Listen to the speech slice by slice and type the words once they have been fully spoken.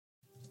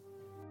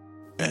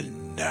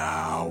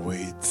Now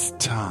it's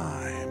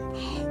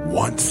time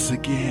once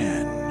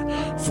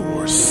again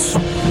for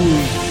Sweet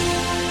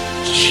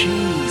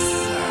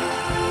Jesus.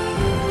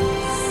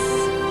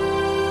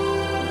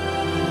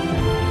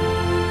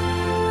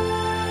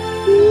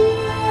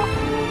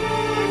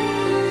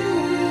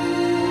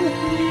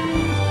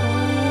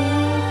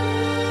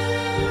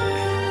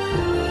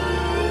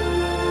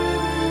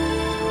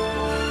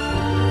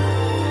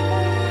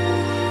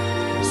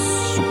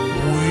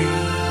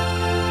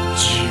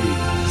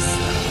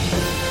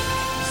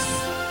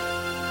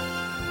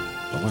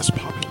 Less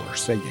popular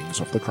sayings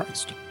of the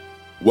Christ.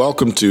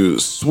 Welcome to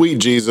Sweet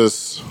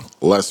Jesus,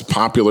 less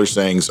popular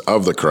sayings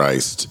of the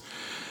Christ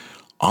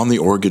on the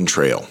Oregon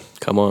Trail.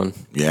 Come on.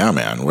 Yeah,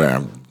 man.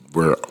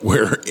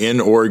 We're in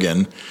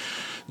Oregon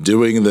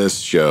doing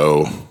this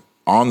show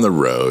on the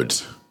road,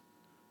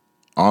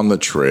 on the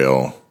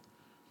trail,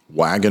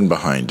 wagon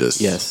behind us.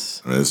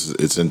 Yes.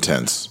 It's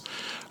intense.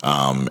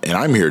 And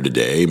I'm here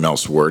today, Mel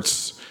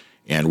Swartz,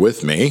 and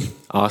with me,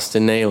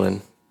 Austin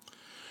Nalen,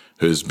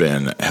 who's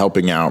been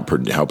helping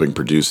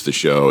produce the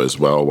show as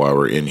well while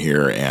we're in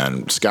here,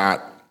 and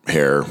Scott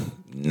Hare,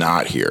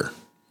 not here.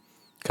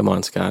 Come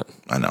on, Scott.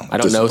 I know. I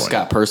don't know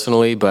Scott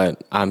personally,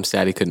 but I'm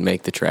sad he couldn't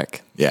make the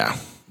trek. Yeah,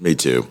 me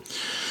too.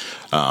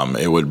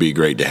 It would be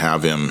great to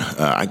have him.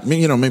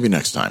 Maybe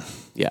next time.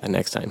 Yeah,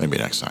 next time. Maybe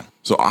next time.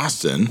 So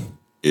Austin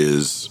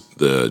is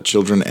the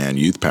children and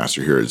youth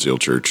pastor here at Zeal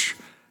Church.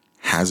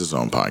 Has his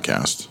own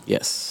podcast.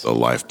 Yes. The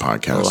Life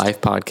Podcast. The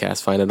Life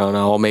Podcast. Find it on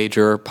all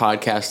major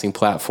podcasting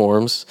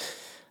platforms.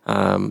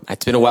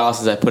 It's been a while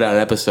since I put out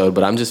an episode,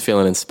 but I'm just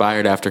feeling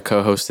inspired after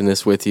co-hosting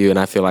this with you, and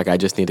I feel like I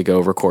just need to go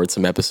record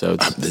some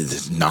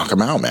episodes. Knock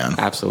them out, man.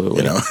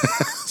 Absolutely.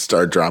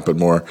 Start dropping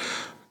more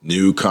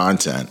new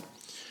content.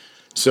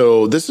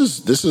 So this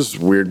is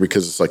weird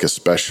because it's like a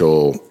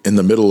special in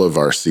the middle of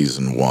our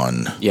season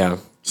 1. Yeah.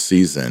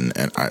 Season,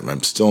 and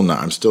I'm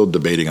still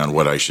debating on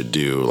what I should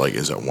do. Like,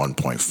 is it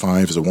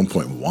 1.5? Is it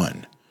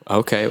 1.1?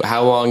 Okay.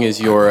 How long is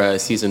your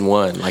season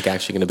 1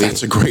 actually going to be?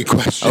 That's a great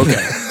question. Okay.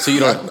 So you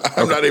don't.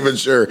 I'm not even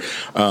sure.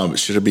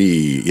 Should it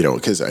be?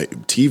 Because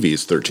TV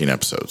is 13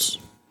 episodes.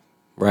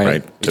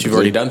 Right. But you've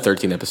already done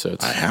 13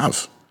 episodes. I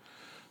have.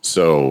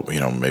 So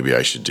maybe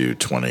I should do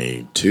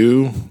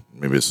 22.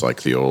 Maybe it's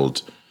like the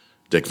old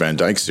Dick Van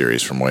Dyke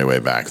series from way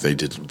back.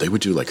 They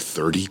would do like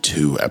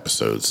 32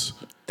 episodes.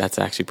 That's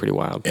actually pretty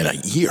wild. In a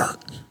year.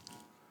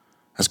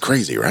 That's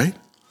crazy, right?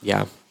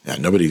 Yeah. Yeah,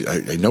 nobody's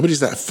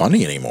that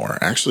funny anymore.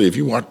 Actually, if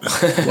you watch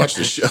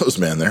the shows,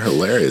 man, they're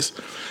hilarious.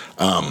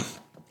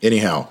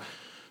 Anyhow,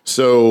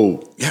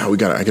 so yeah, I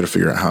got to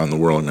figure out how in the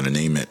world I'm going to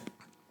name it.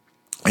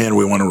 And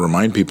we want to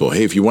remind people,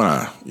 hey, if you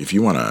want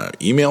to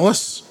email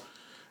us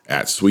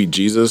at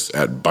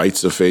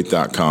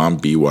sweetjesus@bytesoffaith.com,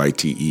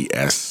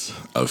 BYTES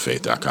of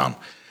faith.com,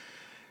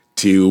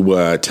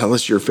 to tell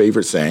us your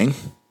favorite saying.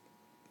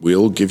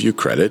 We'll give you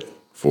credit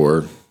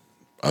for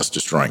us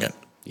destroying it.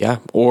 Yeah.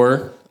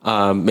 Or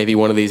maybe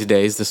one of these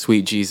days, the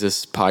Sweet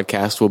Jesus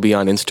podcast will be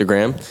on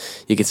Instagram.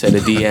 You can send a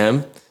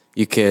DM.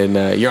 You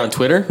can. You're on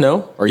Twitter?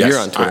 No? Or yes, you're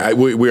on Twitter?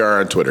 We are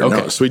on Twitter.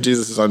 Okay. No, Sweet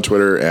Jesus is on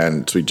Twitter,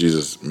 and Sweet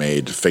Jesus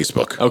made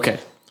Facebook. Okay.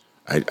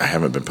 I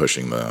haven't been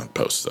pushing the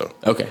posts, though.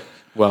 Okay.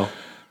 Well,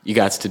 you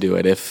got to do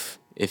it if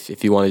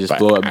you want to just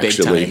blow up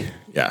big time.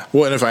 Yeah.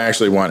 Well, and if I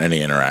actually want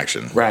any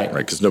interaction. Right.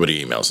 Because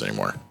nobody emails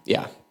anymore.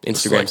 Yeah.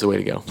 Instagram's the way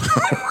to go.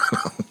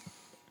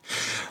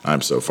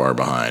 I'm so far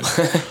behind.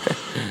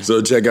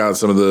 So check out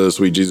some of the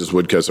Sweet Jesus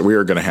woodcuts that we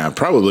are going to have.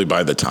 Probably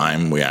by the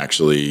time we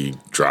actually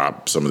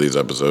drop some of these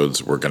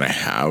episodes, we're going to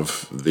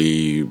have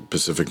the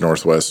Pacific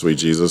Northwest Sweet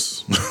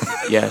Jesus.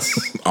 Yes.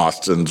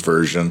 Austin's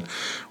version,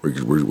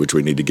 which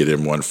we need to get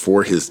him one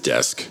for his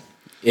desk.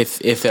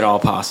 If at all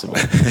possible.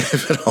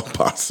 If at all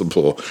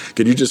possible.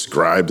 Could you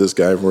describe this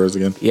guy for us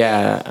again?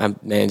 Yeah,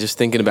 man, just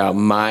thinking about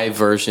my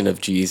version of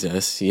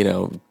Jesus,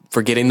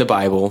 forgetting the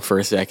Bible for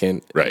a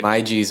second. Right.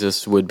 My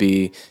Jesus would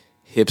be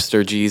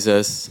hipster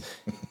Jesus,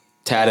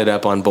 tatted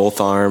up on both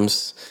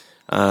arms,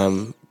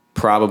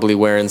 probably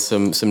wearing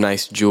some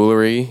nice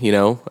jewelry,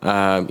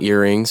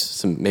 earrings,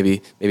 some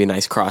maybe a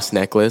nice cross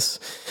necklace,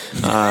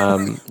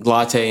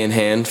 latte in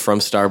hand from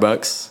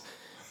Starbucks,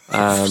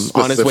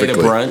 on his way to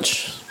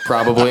brunch.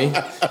 Probably.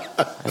 I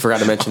forgot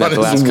to mention that the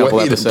last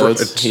couple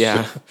episodes.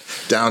 Yeah.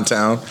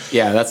 Downtown.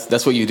 Yeah,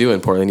 that's what you do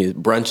in Portland.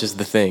 Brunch is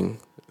the thing.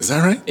 Is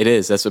that right? It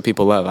is. That's what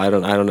people love. I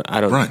don't.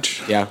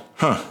 Brunch. Yeah.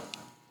 Huh.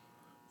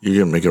 You're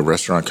gonna make a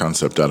restaurant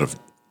concept out of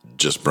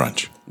just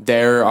brunch.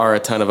 There are a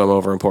ton of them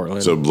over in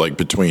Portland. So like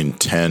between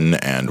 10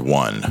 and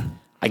 1.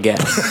 I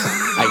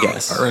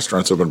guess. Our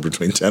restaurant's open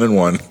between 10 and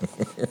 1.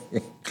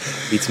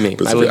 Beats me.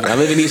 I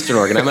live in Eastern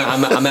Oregon.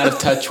 I'm out of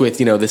touch with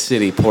the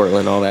city,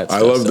 Portland, all that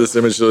stuff. I love this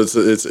image. So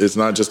it's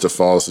not just a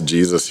false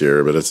Jesus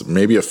here, but it's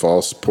maybe a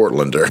false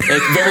Portlander.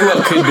 It very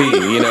well could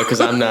be, because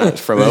I'm not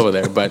from over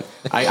there, but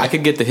I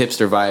could get the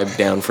hipster vibe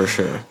down for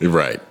sure.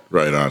 Right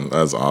on.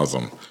 That's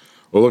awesome.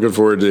 Well, looking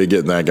forward to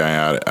getting that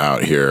guy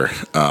out here.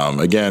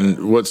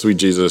 Again, what Sweet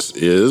Jesus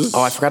is.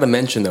 Oh, I forgot to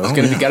mention though.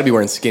 It's got to be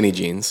wearing skinny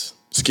jeans.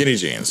 Skinny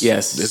jeans.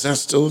 Yes. Is that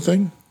still a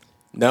thing?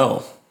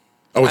 No.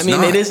 Oh, it's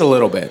not? it is a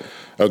little bit.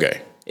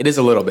 Okay. It is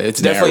a little bit.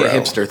 It's definitely a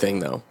Narrow. hipster thing,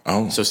 though.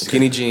 Oh, so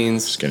skinny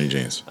jeans Skinny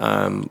jeans.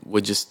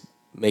 would just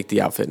make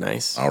the outfit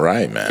nice. All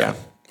right, man. Yeah.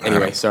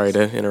 Anyway, sorry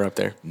to interrupt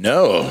there.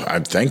 No, I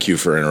thank you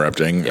for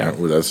interrupting. Yeah.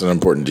 That's an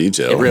important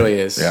detail. It really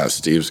is. Yeah,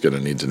 Steve's going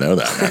to need to know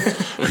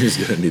that, man. He's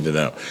going to need to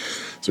know.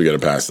 So we got to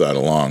pass that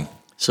along.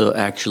 So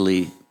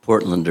actually,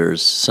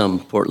 some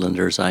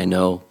Portlanders I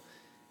know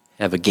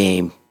have a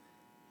game,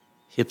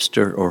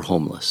 hipster or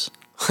homeless.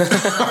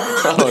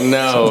 Oh,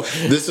 no.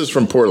 This is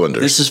from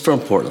Portlanders. This is from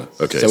Portland.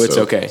 Okay. So it's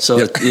okay.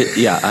 So,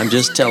 yeah, I'm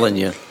just telling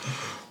you,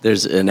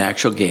 there's an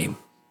actual game.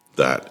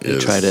 That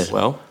is Try to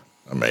Well,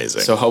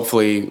 amazing. so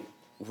hopefully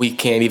we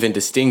can't even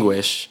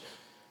distinguish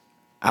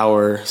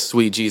our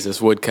sweet Jesus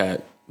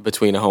woodcut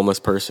between a homeless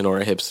person or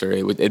a hipster.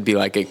 It'd be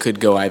like it could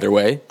go either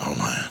way. Oh,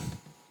 man.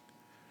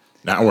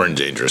 Now we're in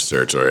dangerous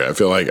territory. I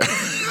feel like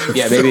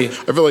Yeah, maybe. I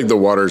feel like the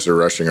waters are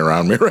rushing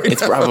around me right now.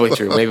 It's probably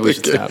true. Maybe we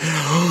should stop.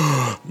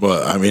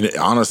 Well, I mean,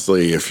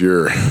 honestly, if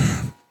you're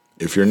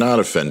not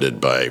offended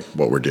by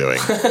what we're doing,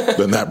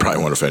 then that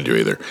probably won't offend you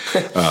either.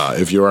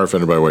 If you are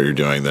offended by what you're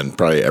doing, then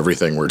probably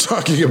everything we're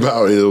talking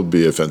about, it'll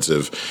be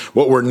offensive.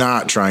 What we're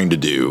not trying to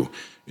do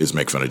is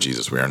make fun of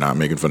Jesus. We are not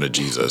making fun of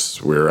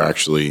Jesus. We're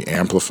actually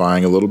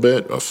amplifying a little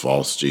bit of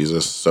false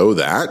Jesus so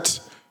that,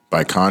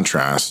 by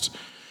contrast,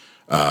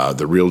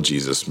 the real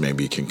Jesus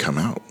maybe can come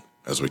out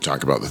as we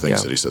talk about the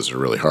things that he says are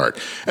really hard.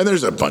 And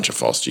there's a bunch of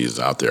false Jesus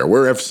out there.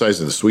 We're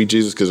emphasizing the sweet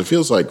Jesus because it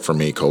feels like, for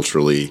me,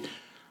 culturally,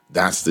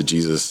 that's the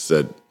Jesus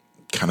that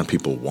kind of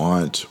people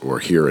want or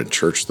hear in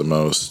church the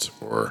most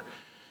or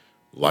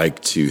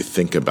like to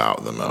think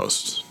about the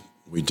most.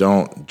 We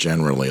don't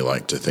generally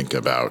like to think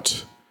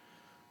about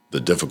the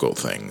difficult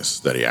things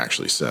that he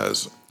actually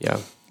says. Yeah.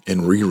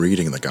 In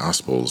rereading the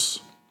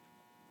Gospels,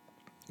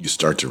 you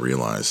start to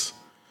realize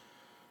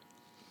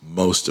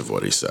most of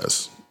what he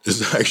says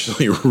is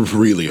actually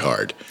really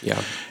hard.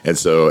 Yeah. And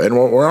so, and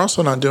what we're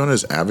also not doing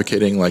is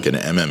advocating like an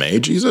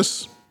MMA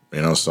Jesus,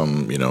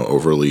 some,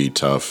 overly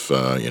tough,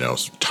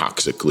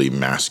 toxically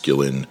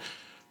masculine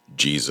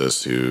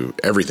Jesus who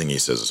everything he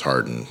says is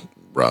hard and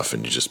rough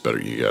and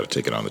you got to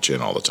take it on the chin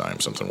all the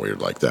time, something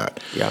weird like that.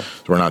 Yeah.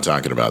 So we're not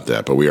talking about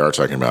that, but we are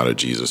talking about a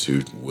Jesus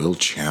who will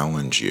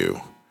challenge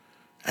you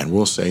and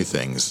will say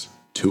things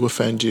to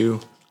offend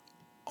you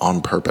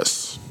on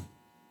purpose.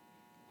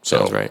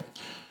 Sounds right.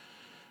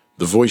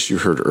 The voice you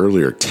heard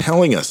earlier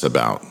telling us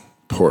about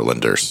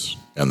Portlanders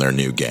and their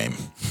new game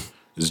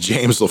is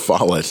James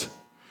LaFollette,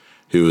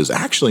 who is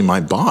actually my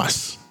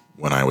boss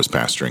when I was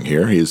pastoring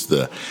here. He's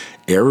the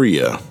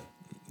area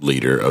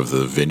leader of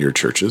the Vineyard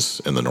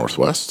churches in the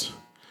Northwest.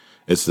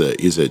 Is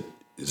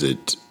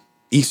it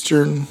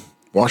Eastern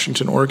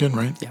Washington, Oregon,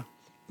 right? Yeah.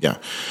 Yeah.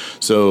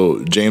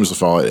 So James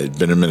LaFollette had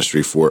been in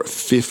ministry for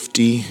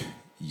 50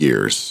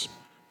 years.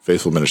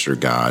 Faithful minister of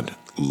God.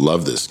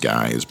 Love this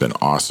guy. He's been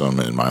awesome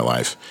in my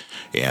life.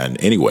 And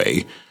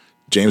anyway,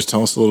 James,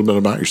 tell us a little bit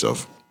about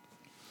yourself.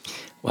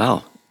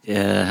 Wow.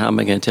 How am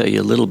I going to tell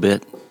you a little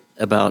bit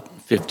about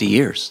 50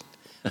 years?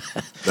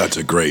 That's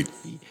a great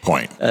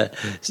point.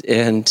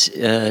 And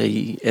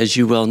as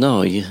you well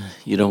know, you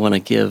don't want to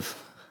give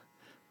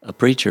a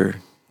preacher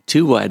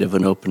too wide of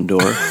an open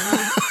door.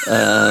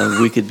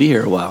 We could be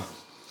here a while.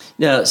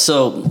 Yeah,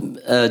 so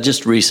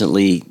just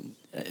recently,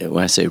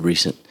 when I say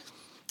recent,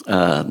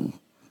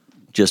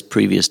 just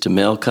previous to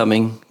Mel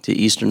coming to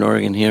Eastern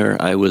Oregon here,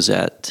 I was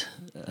at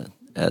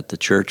the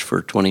church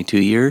for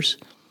 22 years.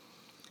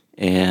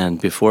 And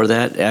before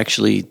that,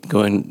 actually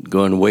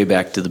going way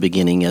back to the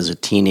beginning, as a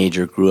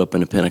teenager, grew up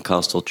in a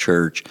Pentecostal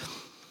church,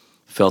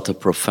 felt a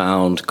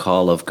profound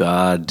call of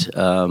God.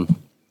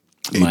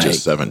 Age of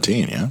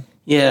 17, yeah?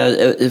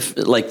 Yeah,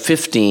 like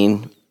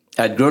 15.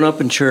 I'd grown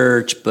up in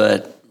church,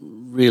 but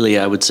really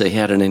I would say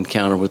had an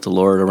encounter with the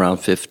Lord around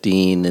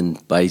 15,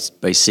 and by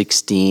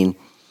 16,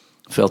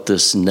 felt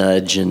this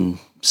nudge and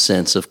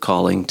sense of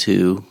calling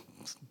to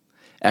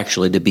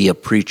be a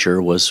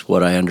preacher was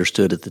what I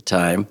understood at the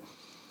time.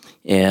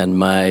 And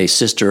my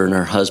sister and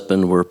her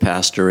husband were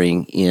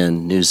pastoring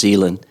in New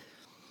Zealand.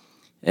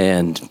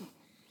 And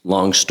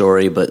long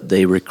story, but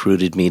they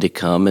recruited me to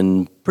come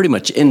and pretty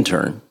much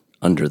intern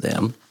under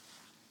them.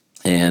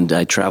 And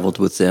I traveled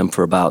with them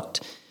for about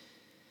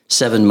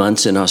 7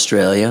 months in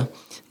Australia.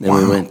 Then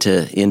we went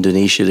to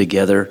Indonesia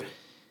together.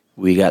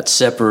 We got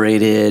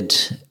separated.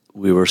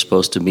 We were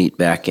supposed to meet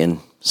back in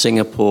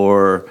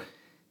Singapore.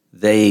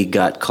 They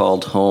got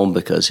called home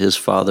because his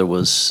father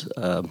was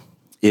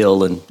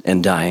ill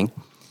and dying.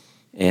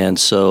 And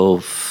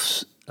so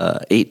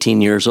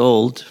 18 years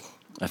old,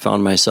 I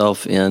found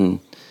myself on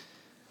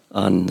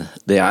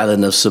the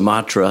island of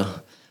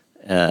Sumatra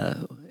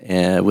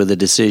with a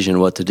decision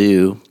what to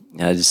do.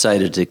 I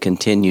decided to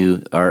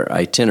continue our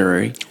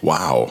itinerary.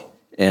 Wow.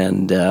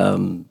 And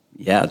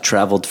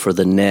traveled for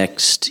the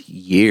next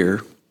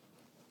year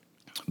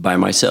by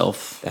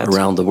myself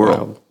around the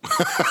world. Wow.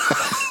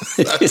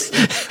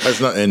 That's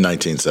not in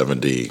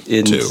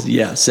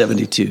 1972.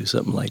 72,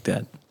 something like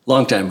that.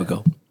 Long time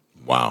ago.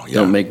 Wow. Yeah.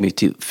 Don't make me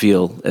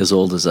feel as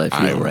old as I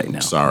feel I'm right now.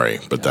 sorry,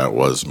 but that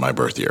was my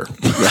birth year.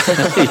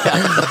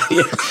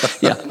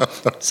 Yeah.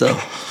 So,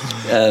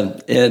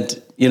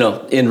 and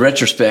in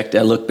retrospect,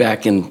 I look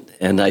back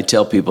and I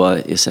tell people,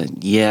 I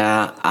said,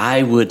 yeah,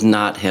 I would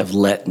not have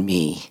let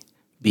me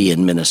be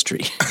in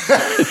ministry.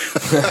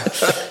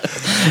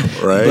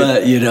 Right.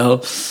 But,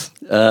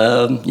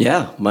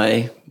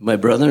 my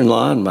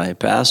brother-in-law and my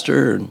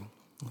pastor, and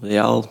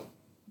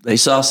they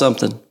saw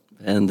something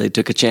and they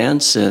took a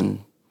chance,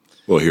 and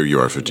well, here you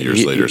are 50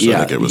 years later, so I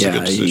think it was a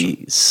good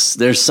decision.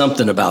 There's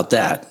something about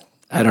that.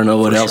 I don't know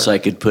what else I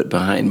could put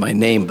behind my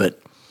name, but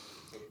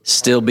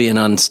still being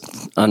on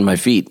my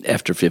feet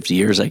after 50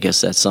 years, I guess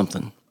that's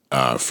something.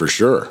 For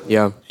sure.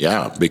 Yeah.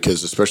 Yeah,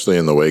 because especially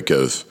in the wake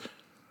of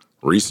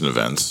recent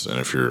events, and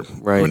if you're,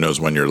 who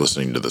knows when you're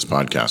listening to this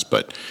podcast,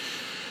 but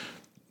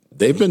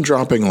they've been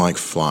dropping like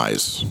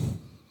flies,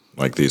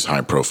 like these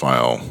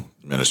high-profile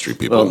ministry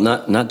people.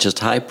 Well, not just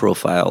high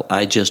profile.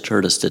 I just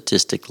heard a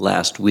statistic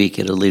last week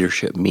at a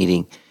leadership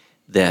meeting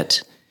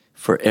that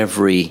for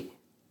every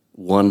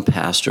one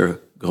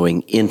pastor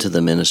going into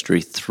the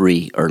ministry,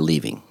 3 are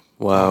leaving.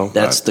 Wow.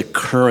 That's the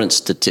current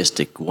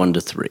statistic, 1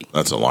 to 3.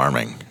 That's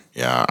alarming.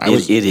 Yeah.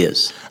 It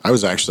is. I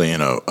was actually in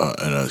a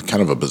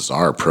kind of a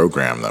bizarre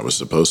program that was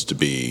supposed to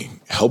be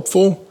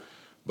helpful,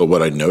 but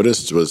what I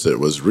noticed was it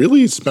was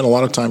really spent a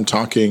lot of time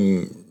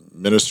talking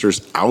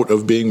ministers out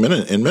of being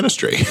in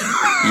ministry.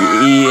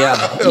 Yeah.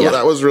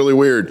 That was really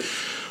weird,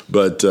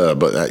 but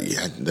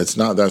that's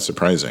not that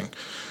surprising.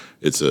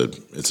 It's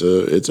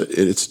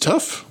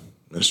tough.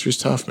 Ministry's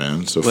tough,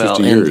 man. So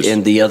 50 years.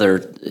 And the other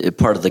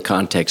part of the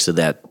context of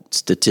that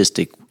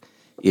statistic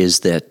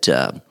is that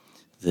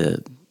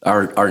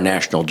our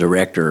national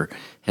director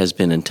has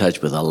been in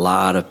touch with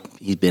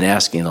he's been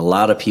asking a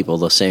lot of people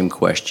the same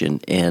question,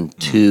 and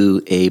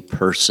to a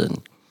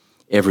person,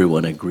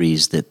 everyone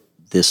agrees that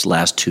this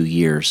last 2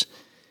 years,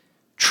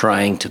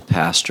 trying to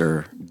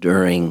pastor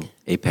during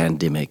a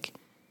pandemic,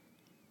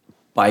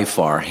 by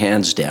far,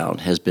 hands down,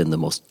 has been the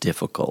most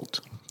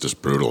difficult,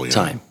 just brutal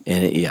time.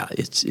 And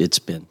it's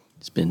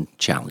been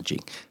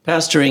challenging.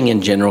 Pastoring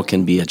in general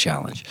can be a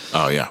challenge.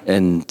 Oh yeah,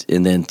 and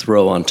then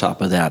throw on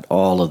top of that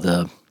all of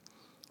the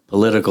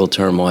political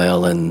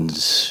turmoil and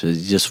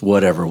just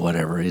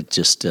whatever. It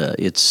just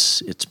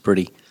it's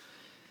pretty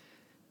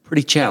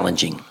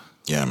challenging.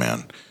 Yeah,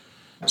 man.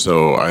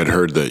 So I'd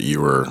heard that you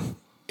were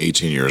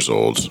 18 years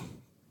old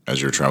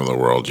as you were traveling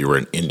the world. You were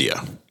in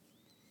India,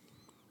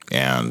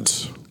 and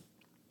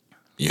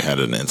you had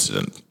an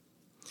incident.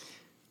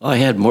 I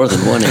had more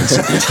than one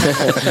incident.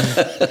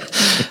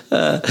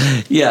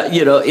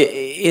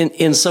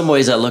 In some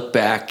ways I look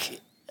back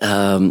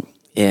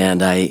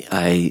and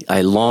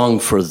I long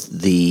for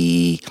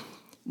the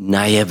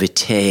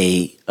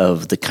naivete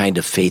of the kind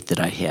of faith that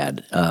I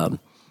had. I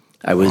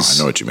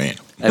know what you mean.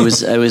 I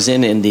was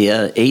in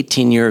India,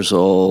 18 years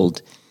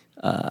old.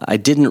 I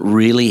didn't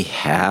really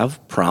have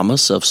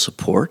promise of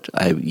support.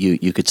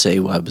 You could say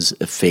I was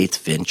a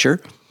faith venture.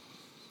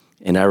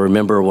 And I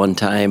remember one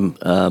time,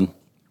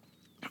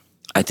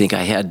 I think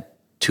I had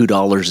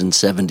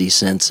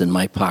 $2.70 in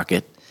my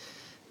pocket,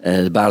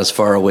 about as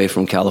far away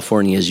from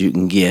California as you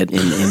can get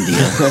in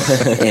India,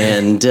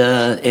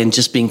 and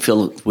just being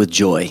filled with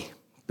joy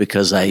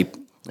because I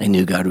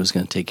knew God was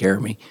going to take care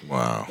of me.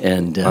 Wow.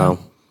 And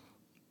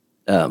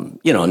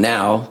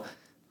now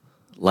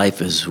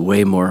life is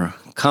way more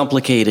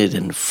complicated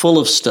and full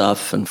of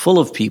stuff and full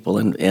of people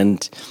and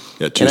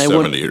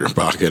 $2.70 in your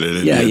pocket and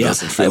it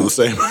doesn't feel the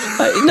same.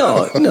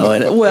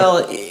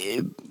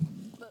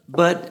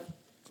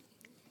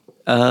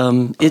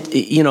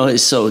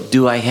 So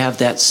do I have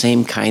that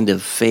same kind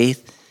of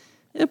faith?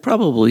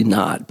 Probably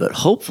not, but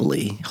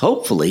hopefully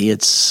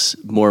it's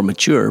more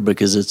mature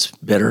because it's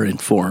better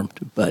informed.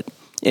 But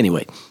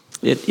anyway,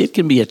 it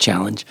can be a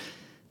challenge.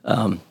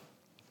 And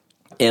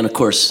of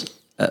course,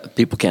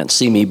 people can't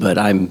see me, but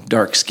I'm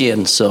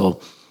dark-skinned,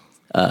 so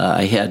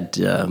I had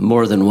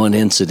more than one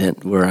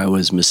incident where I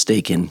was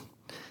mistaken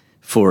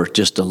for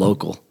just a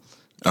local.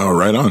 Oh,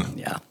 right on.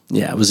 Yeah.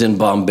 I was in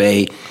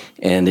Bombay,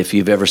 and if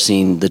you've ever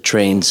seen the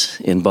trains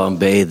in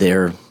Bombay,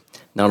 they're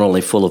not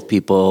only full of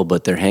people,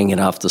 but they're hanging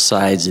off the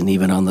sides and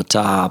even on the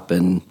top.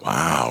 And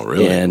wow,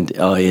 really? And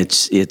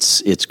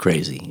it's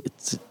crazy.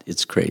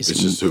 It's crazy.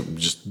 It's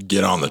just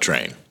get on the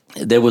train.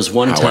 There was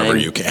one time, however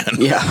you can.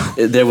 Yeah,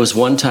 there was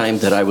one time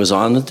that I was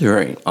on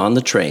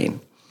the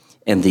train,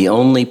 and the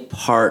only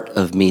part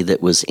of me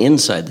that was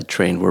inside the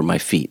train were my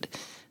feet.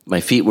 My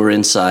feet were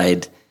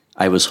inside.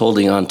 I was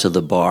holding on to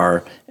the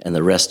bar, and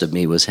the rest of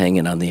me was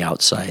hanging on the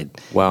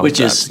outside. Wow, which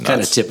is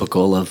kind of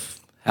typical of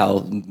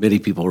how many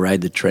people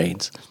ride the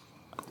trains.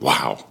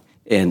 Wow.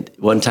 And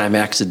one time,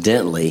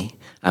 accidentally,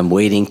 I'm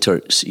waiting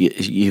to.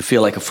 You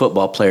feel like a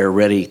football player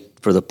ready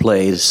for the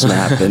play to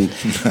snap,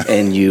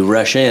 and you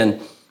rush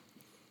in.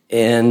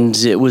 And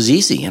it was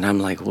easy. And I'm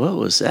like, what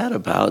was that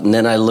about? And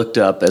then I looked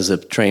up as the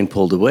train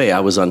pulled away.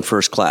 I was on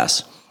first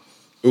class.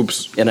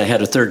 Oops. And I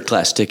had a third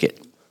class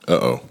ticket.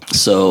 Uh-oh.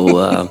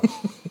 So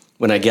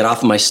when I get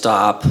off my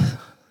stop,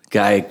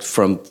 guy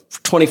from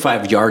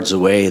 25 yards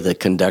away, the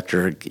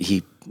conductor,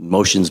 he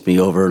motions me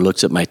over,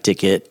 looks at my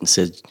ticket and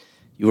said,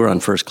 "You were on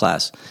first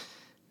class."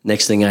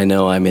 Next thing I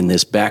know, I'm in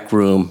this back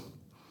room,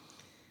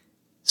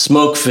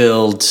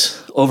 smoke-filled,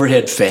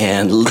 overhead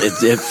fan.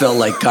 It felt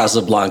like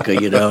Casablanca,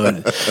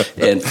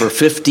 and for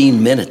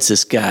 15 minutes,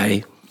 this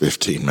guy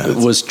 15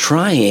 minutes was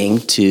trying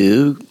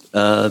to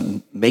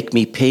make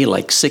me pay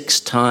like 6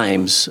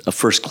 times a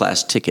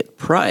first-class ticket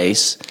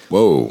price.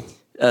 Whoa.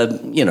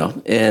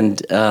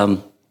 And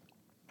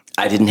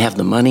I didn't have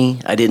the money.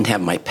 I didn't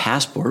have my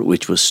passport,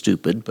 which was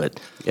stupid, but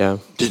Yeah.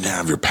 Didn't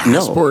have your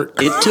passport.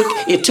 no,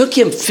 it took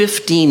him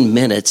 15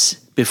 minutes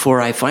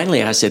before I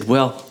said,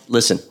 "Well,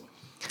 listen,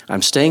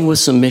 I'm staying with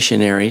some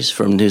missionaries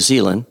from New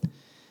Zealand."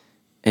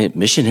 And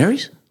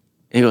missionaries?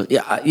 And he goes,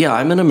 "Yeah,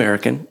 I'm an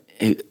American."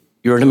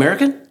 "You're an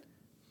American?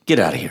 Get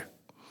out of here."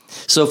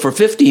 So for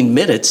 15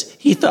 minutes,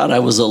 he thought I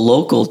was a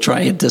local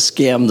trying to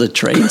scam the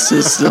train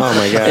system. Oh,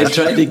 my gosh. And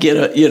trying to get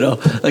a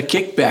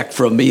kickback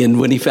from me. And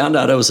when he found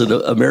out I was an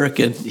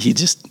American, he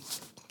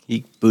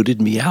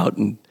booted me out.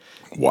 And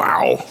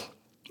Wow.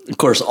 of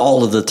course,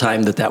 all of the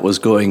time that was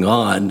going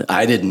on,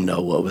 I didn't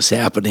know what was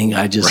happening.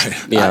 I just,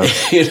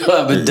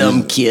 I'm a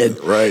dumb kid.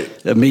 Right.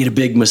 I made a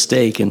big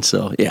mistake. And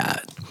so,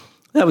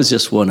 that was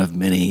just one of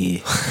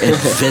many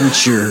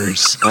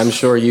adventures. I'm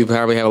sure you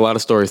probably have a lot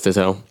of stories to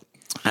tell.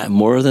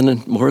 More than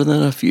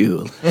a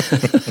few.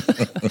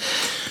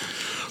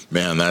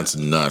 Man, that's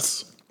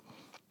nuts.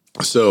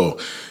 So,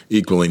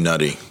 equally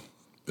nutty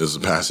is the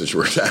passage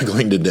we're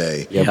tackling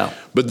today. Yep. Yeah.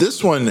 But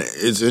this one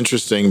is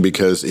interesting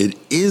because it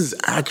is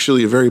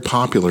actually a very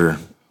popular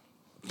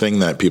thing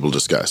that people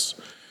discuss.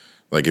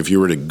 Like if you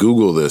were to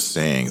Google this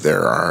saying,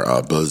 there are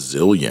a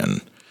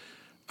bazillion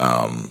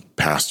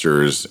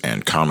pastors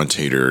and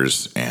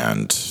commentators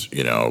and,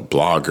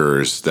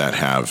 bloggers that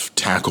have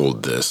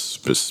tackled this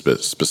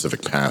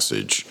specific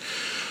passage.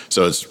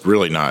 So it's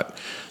really not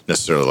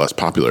necessarily less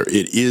popular.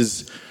 It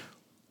is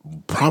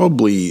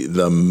probably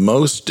the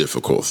most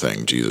difficult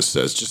thing Jesus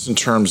says, just in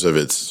terms of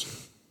its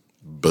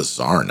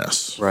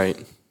bizarreness. Right.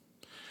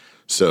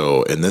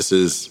 So, and this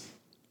is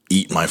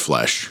eat my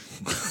flesh,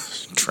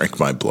 drink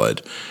my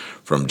blood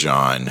from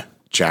John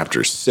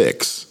chapter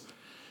 6.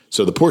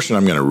 So the portion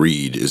I'm going to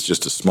read is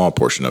just a small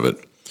portion of it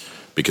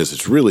because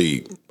it's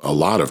really a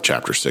lot of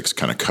chapter 6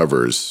 kind of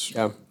covers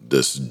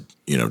this,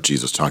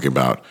 Jesus talking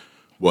about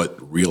what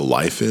real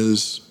life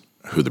is,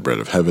 who the bread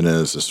of heaven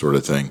is, this sort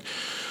of thing.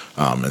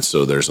 And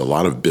so there's a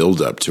lot of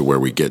buildup to where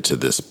we get to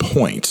this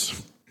point,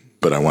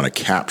 but I want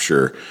to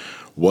capture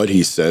what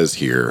he says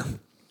here,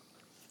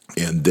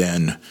 and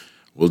then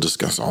we'll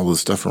discuss all the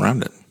stuff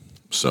around it.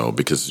 So,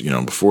 because,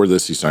 before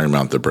this, he's talking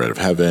about the bread of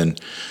heaven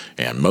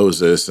and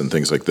Moses and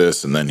things like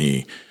this, and then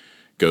he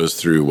goes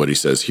through what he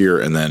says here,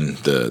 and then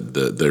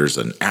there's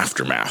an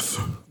aftermath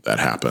that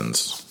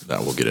happens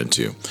that we'll get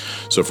into.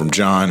 So from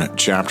John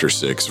chapter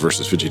 6,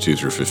 verses 52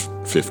 through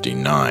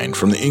 59,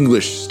 from the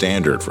English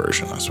Standard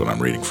Version, that's what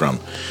I'm reading from,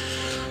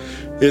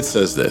 it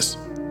says this: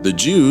 "The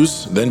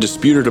Jews then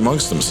disputed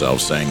amongst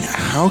themselves, saying,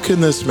 'How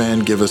can this man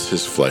give us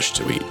his flesh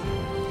to eat?'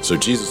 So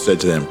Jesus said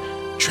to them,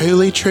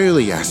 'Truly,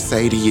 truly, I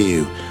say to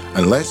you,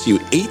 unless you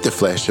eat the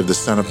flesh of the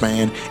Son of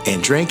Man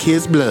and drink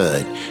his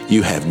blood,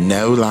 you have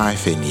no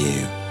life in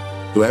you.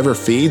 Whoever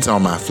feeds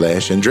on my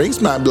flesh and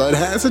drinks my blood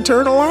has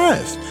eternal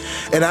life,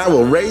 and I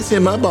will raise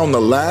him up on the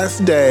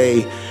last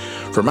day.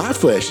 For my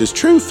flesh is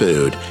true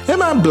food, and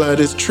my blood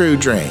is true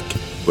drink.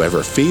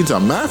 Whoever feeds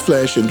on my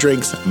flesh and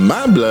drinks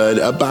my blood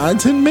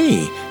abides in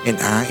me, and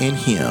I in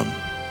him.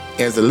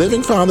 As the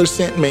living Father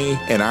sent me,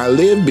 and I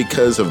live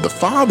because of the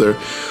Father,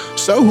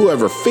 so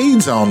whoever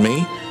feeds on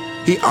me,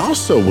 he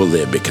also will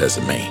live because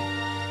of me.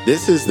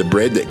 This is the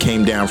bread that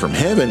came down from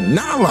heaven,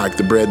 not like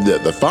the bread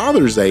that the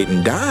fathers ate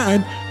and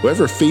died.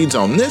 Whoever feeds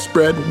on this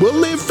bread will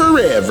live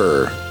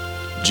forever.'"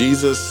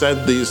 Jesus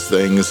said these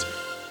things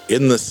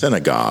in the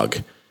synagogue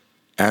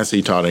as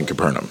he taught in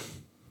Capernaum.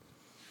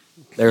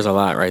 There's a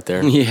lot right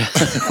there. Yeah.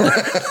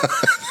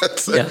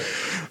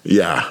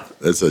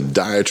 It's a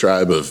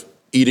diatribe of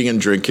eating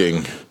and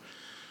drinking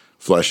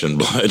flesh and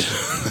blood.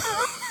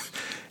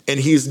 And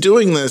he's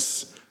doing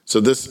this,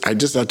 I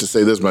just have to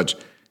say this much,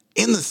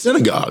 in the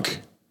synagogue.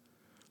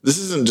 This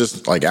isn't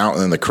just like out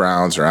in the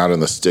crowds or out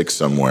in the sticks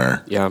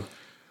somewhere. Yeah.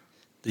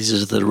 These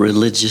are the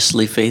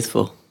religiously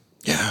faithful.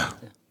 Yeah.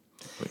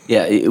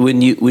 Yeah,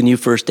 when you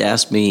first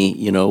asked me,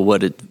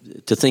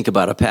 to think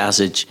about a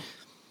passage,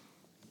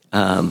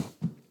 hard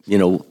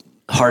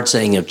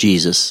saying of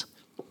Jesus,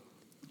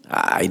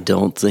 I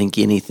don't think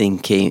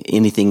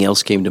anything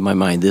else came to my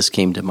mind. This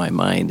came to my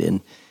mind,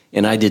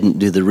 and I didn't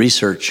do the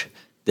research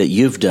that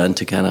you've done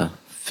to kind of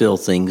fill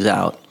things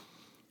out.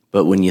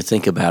 But when you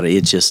think about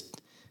it,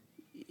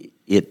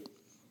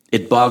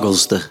 it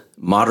boggles the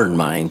modern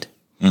mind.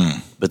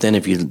 But then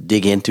if you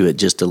dig into it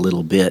just a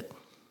little bit,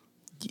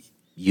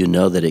 you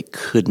know that it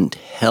couldn't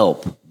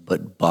help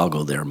but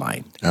boggle their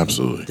mind.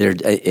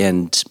 Absolutely.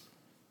 And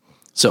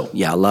so,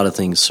 a lot of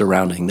things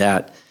surrounding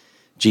that.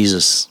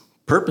 Jesus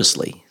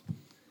purposely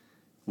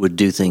would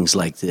do things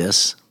like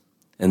this.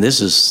 And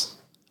this is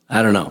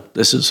I don't know.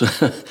 This is,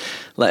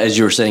 as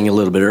you were saying a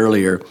little bit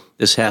earlier,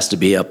 this has to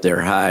be up there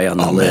high on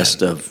the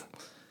list of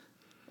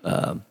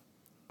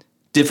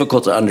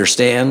difficult to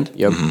understand,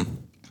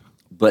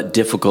 but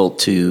difficult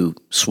to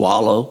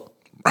swallow.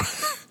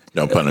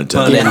 No pun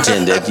intended. Pun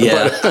intended,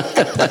 yeah.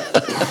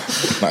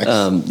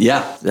 Nice.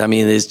 Yeah, I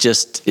mean,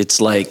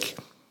 it's like,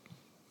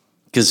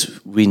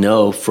 because we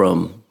know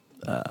from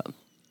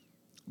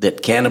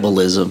that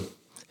cannibalism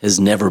has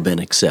never been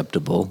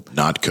acceptable.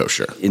 Not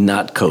kosher.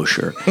 Not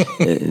kosher.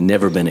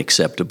 Never been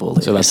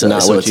acceptable. So that's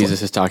not what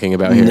Jesus is talking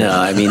about here. No,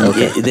 I mean,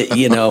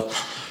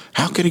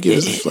 How could he give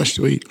us his flesh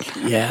to eat?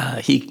 yeah,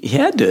 he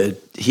had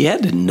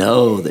to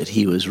know that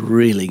he was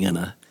really going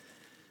to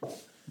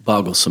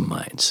boggle some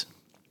minds.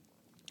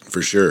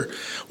 For sure.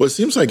 Well, it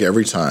seems like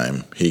every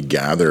time he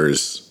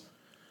gathers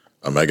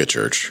a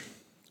megachurch,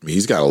 I mean,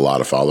 he's got a lot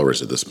of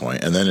followers at this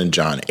point. And then in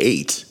John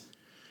 8,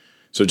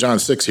 so John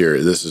 6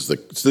 here, this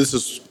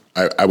is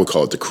I would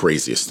call it the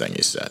craziest thing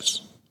he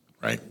says,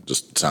 right?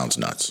 Just sounds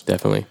nuts.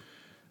 Definitely.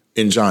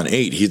 In John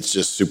 8, he's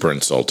just super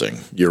insulting.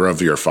 You're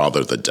of your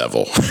father, the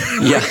devil.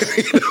 Yeah,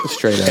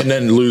 straight up. And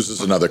then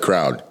loses another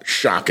crowd.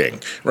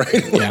 Shocking,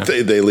 right? Yeah.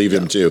 They leave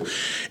him too.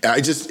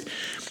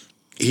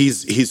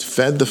 He's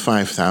fed the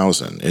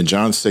 5,000. In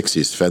John 6,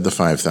 he's fed the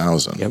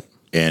 5,000. Yep.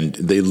 And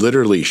they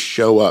literally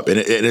show up. And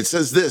it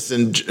says this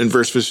in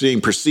verse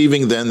 15,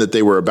 perceiving then that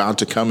they were about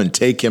to come and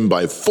take him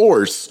by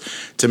force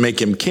to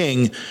make him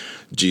king,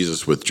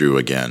 Jesus withdrew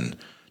again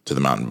to the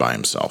mountain by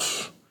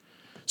himself.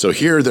 So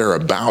here they're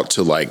about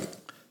to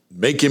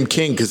make him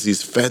king because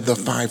he's fed the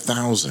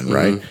 5,000,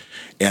 right?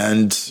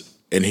 And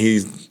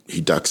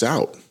he ducks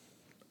out.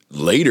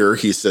 Later,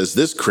 he says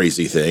this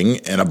crazy thing,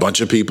 and a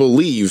bunch of people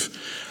leave.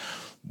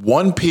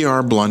 One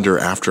PR blunder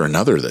after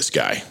another, this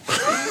guy.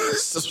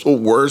 This is the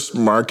worst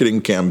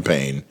marketing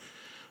campaign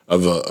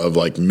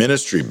of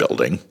ministry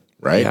building,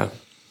 right? Yeah.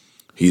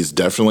 He's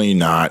definitely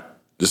not,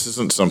 this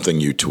isn't something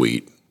you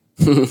tweet,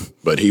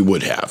 but he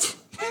would have.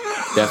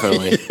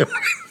 Definitely.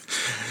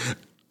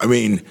 I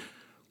mean,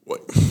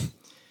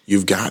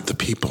 you've got the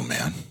people,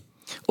 man.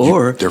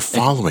 Or They're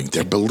following,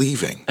 they're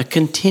believing. a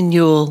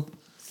continual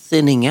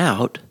thinning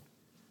out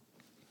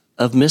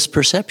of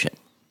misperception.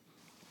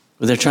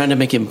 They're trying to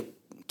make him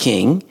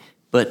king,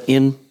 but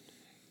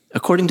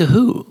according to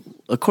who?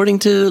 According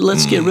to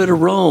let's get rid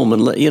of Rome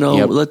and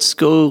let's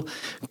go,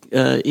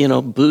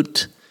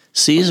 boot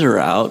Caesar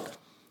out.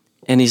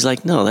 And he's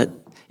like, no,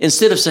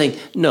 instead of saying,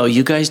 no,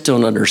 you guys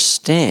don't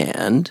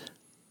understand,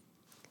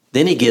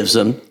 then he gives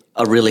them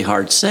a really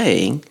hard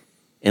saying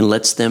and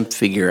lets them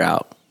figure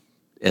out,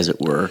 as it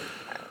were.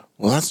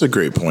 Well, that's a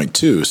great point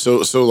too. So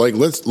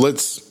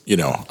let's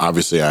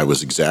obviously I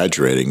was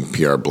exaggerating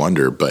PR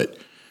blunder, but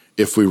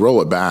if we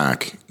roll it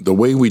back, the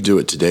way we do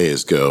it today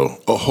is go,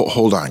 oh,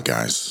 hold on,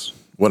 guys.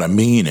 What I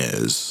mean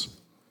is,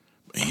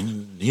 he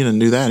didn't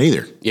do that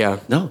either. Yeah.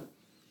 No,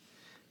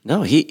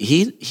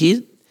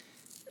 he.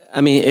 I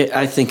mean,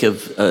 I think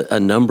of a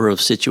number of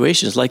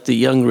situations, like the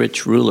young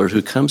rich ruler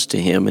who comes to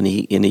him and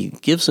he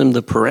gives him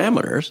the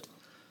parameters.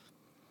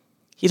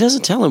 He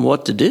doesn't tell him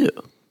what to do,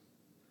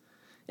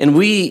 and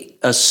we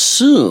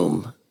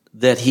assume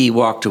that he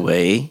walked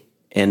away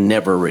and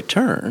never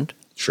returned.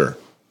 Sure.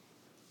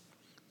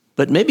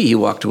 But maybe he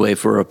walked away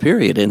for a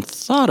period and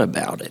thought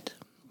about it.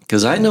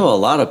 Because I know a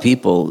lot of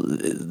people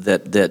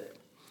that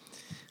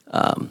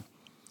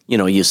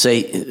you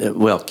say,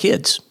 well,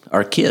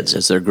 our kids,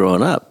 as they're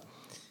growing up,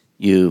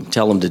 you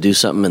tell them to do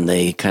something and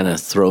they kind of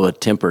throw a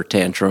temper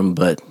tantrum,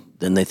 but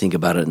then they think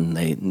about it and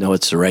they know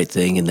it's the right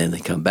thing and then they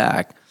come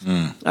back.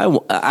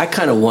 I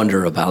kind of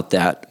wonder about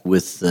that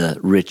with the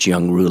rich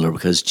young ruler,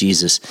 because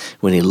Jesus,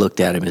 when he looked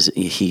at him,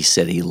 he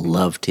said he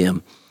loved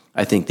him.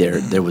 I think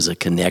there was a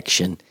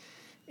connection.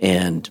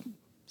 And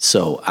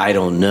so I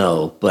don't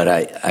know, but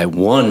I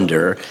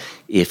wonder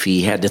if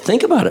he had to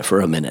think about it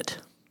for a minute,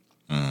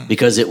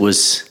 because it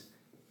was,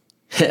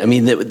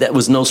 that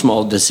was no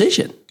small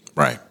decision.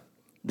 Right.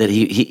 That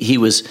he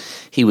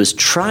was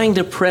trying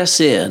to press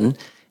in,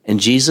 and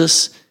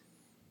Jesus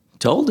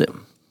told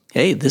him,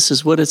 "Hey, this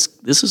is what it's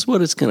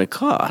going to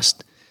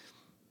cost."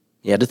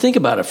 He had to think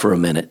about it for a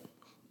minute,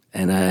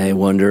 and I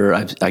wonder.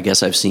 I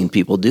guess I've seen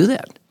people do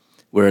that,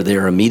 where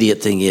their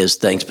immediate thing is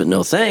thanks but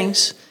no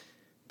thanks.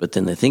 But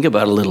then they think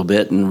about it a little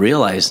bit and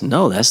realize,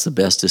 no, that's the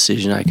best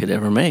decision I could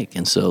ever make.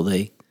 And so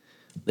they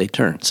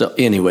turn. So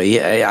anyway,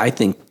 yeah, I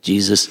think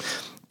Jesus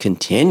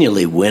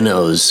continually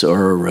winnows,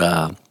 or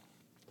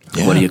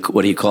what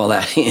do you call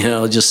that?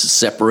 Just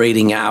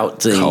separating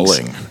out things.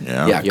 Culling.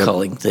 Yeah.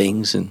 Culling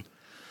things. And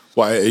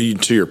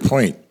to your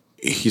point,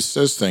 he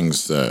says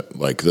things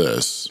like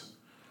this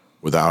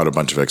without a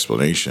bunch of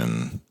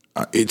explanation.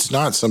 It's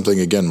not something,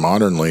 again,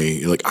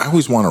 modernly, I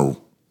always want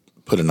to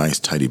put a nice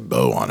tidy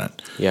bow on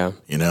it. Yeah.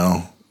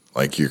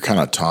 You're kind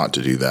of taught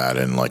to do that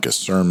in a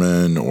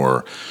sermon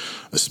or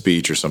a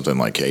speech or something,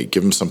 hey,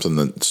 give them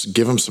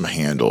some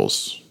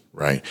handles,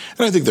 right?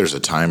 And I think there's a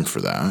time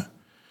for that,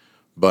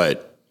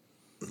 but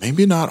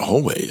maybe not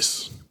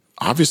always.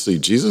 Obviously,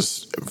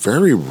 Jesus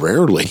very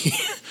rarely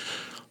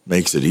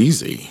makes it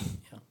easy.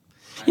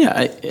 Yeah,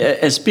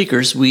 as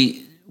speakers,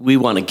 we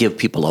want to give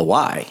people a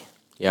why.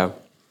 Yeah.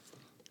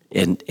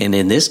 And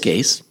in this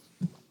case,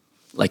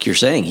 like you're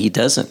saying, he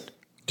doesn't.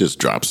 Just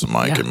drops the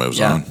mic and moves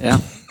on.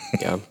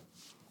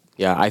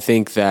 Yeah. I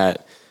think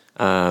that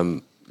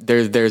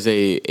there's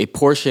a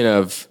portion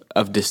of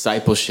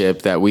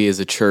discipleship that we as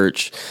a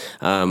church,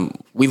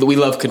 we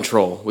love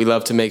control. We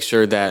love to make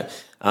sure that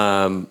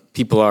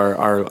people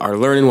are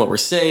learning what we're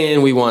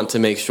saying. We want to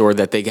make sure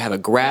that they have a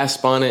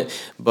grasp on it.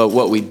 But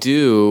what we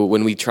do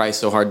when we try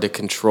so hard to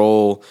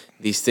control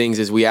these things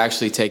is we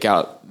actually take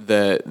out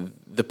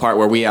the part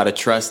where we ought to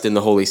trust in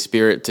the Holy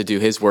Spirit to do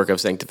His work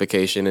of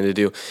sanctification and to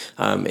do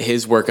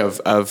His work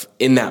of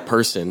in that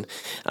person.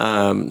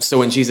 So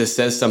when Jesus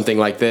says something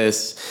like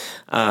this,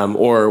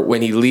 or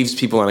when He leaves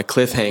people on a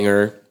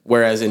cliffhanger,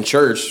 whereas in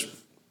church,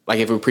 like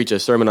if we preach a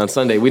sermon on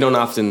Sunday, we don't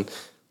often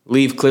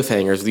leave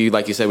cliffhangers.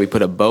 Like you said, we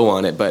put a bow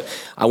on it. But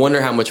I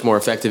wonder how much more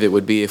effective it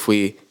would be if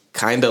we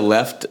kind of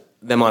left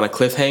them on a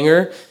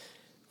cliffhanger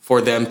for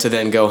them to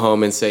then go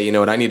home and say, you know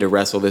what, I need to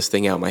wrestle this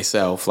thing out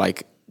myself.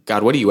 Like,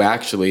 God, what are you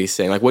actually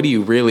saying? Like, what do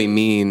you really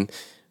mean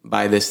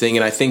by this thing?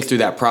 And I think through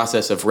that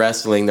process of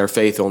wrestling, their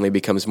faith only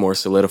becomes more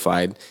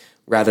solidified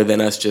rather than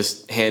us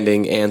just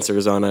handing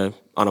answers on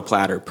a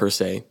platter per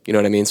se. You know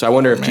what I mean? So I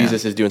wonder if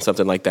Jesus is doing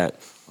something like that.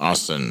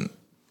 Austin,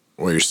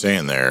 what you're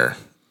saying there,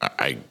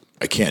 I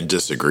can't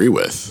disagree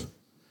with.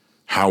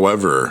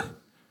 However,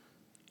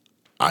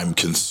 I'm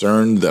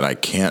concerned that I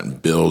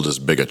can't build as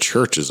big a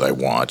church as I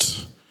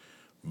want,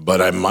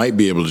 but I might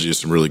be able to do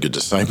some really good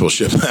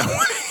discipleship that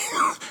way.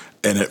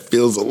 And it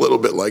feels a little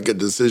bit like a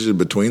decision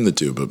between the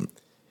two. But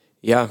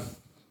yeah.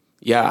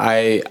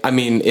 I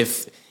mean,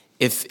 if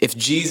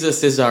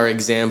Jesus is our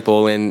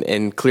example,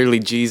 and clearly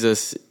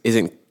Jesus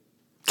isn't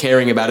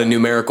caring about a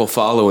numerical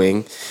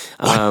following,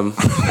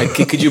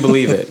 could you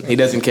believe it? He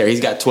doesn't care.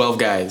 He's got 12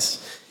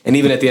 guys. And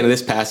even at the end of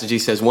this passage, he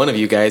says, one of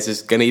you guys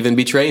is going to even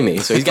betray me.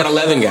 So he's got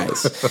 11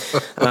 guys.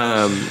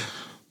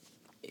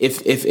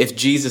 If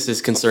Jesus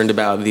is concerned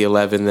about the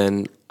 11,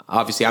 then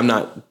obviously I'm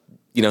not,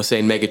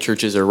 saying mega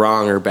churches are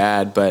wrong or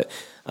bad, but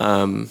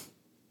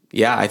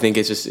I think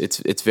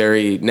it's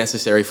very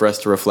necessary for us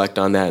to reflect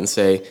on that and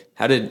say,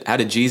 how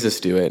did Jesus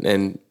do it?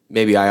 And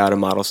maybe I ought to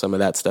model some of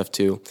that stuff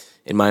too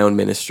in my own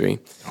ministry.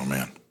 Oh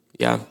man.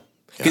 Yeah.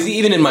 Because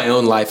even in my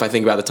own life, I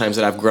think about the times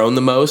that I've grown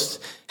the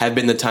most have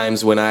been the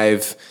times when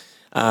I've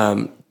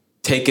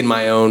taken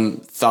my own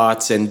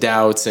thoughts and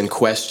doubts and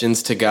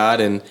questions to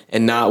God, and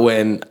not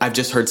when I've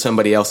just heard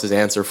somebody else's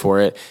answer for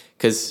it.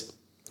 Because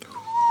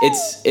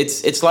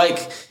it's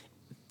like,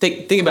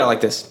 think about it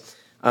like this.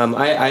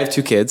 I have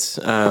 2 kids.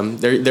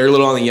 They're a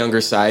little on the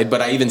younger side,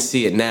 but I even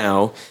see it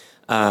now.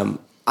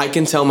 I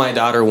can tell my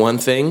daughter one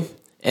thing,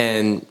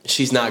 and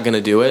she's not going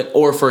to do it.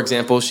 Or, for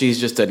example, she's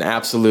just an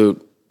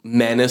absolute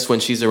menace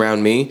when she's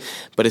around me,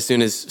 but as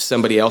soon as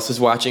somebody else is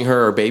watching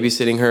her or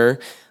babysitting her,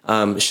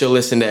 she'll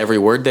listen to every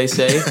word they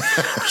say.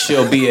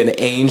 She'll be an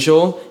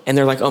angel, and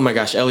they're like, oh my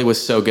gosh, Ellie was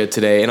so good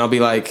today. And I'll be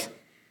like,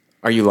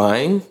 are you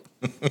lying?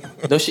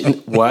 No,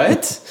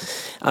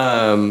 what?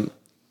 And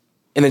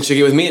then she'll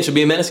get with me and she'll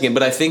be a menace again.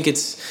 But I think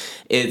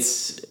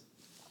it's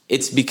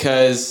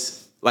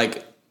because,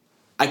 like,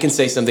 I can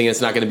say something and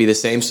it's not going to be the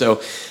same.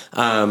 So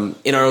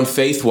in our own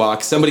faith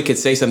walk, somebody could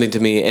say something to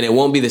me and it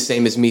won't be the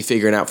same as me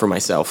figuring out for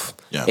myself.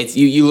 Yeah. It's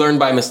you learn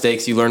by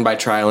mistakes, you learn by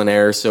trial and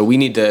error. So we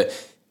need to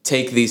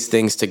take these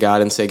things to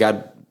God and say,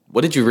 God,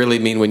 what did you really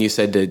mean when you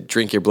said to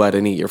drink your blood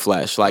and eat your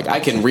flesh? Like,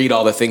 I can read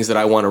all the things that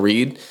I want to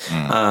read,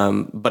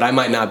 but I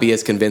might not be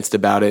as convinced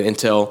about it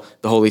until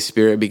the Holy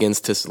Spirit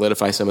begins to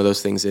solidify some of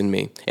those things in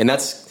me. And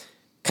that's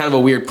kind of a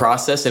weird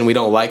process, and we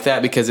don't like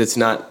that because it's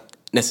not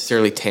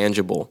necessarily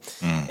tangible.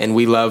 And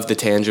we love the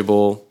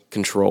tangible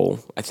control,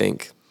 I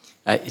think.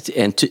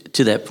 And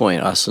to that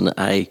point, Austin,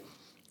 I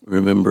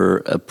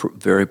remember a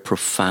very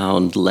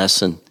profound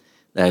lesson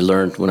that I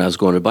learned when I was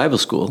going to Bible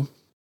school.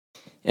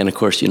 And of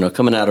course,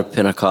 coming out of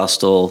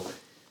Pentecostal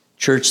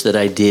church that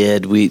I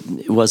did,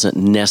 it wasn't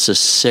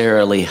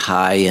necessarily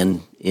high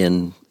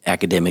in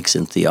academics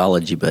and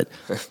theology, but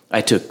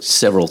I took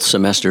several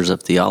semesters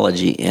of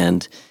theology,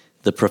 and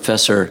the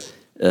professor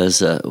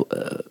is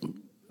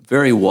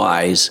very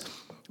wise,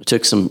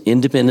 took some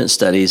independent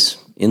studies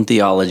in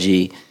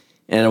theology,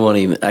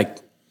 and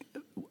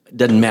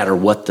doesn't matter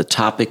what the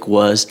topic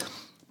was,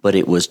 but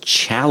it was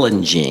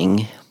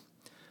challenging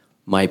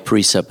my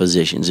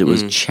presuppositions. It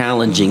was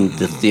challenging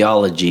the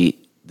theology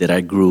that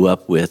I grew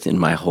up with in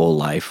my whole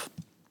life.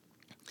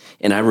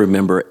 And I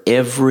remember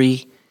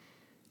every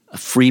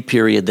free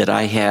period that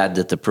I had,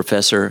 that the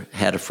professor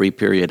had a free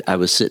period, I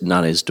was sitting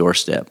on his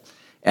doorstep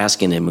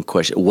asking him a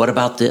question. What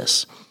about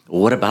this?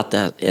 What about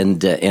that?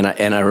 And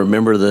I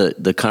remember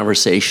the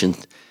conversation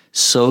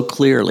so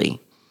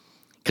clearly,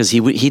 because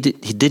he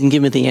didn't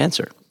give me the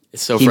answer.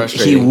 It's so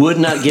frustrating. He would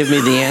not give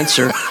me the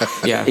answer.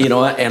 Yeah.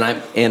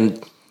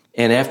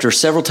 And after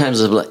several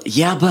times, I was like,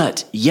 yeah,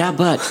 but.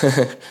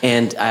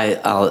 And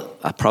I'll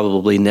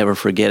probably never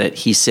forget it.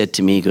 He said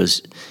to me, he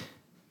goes,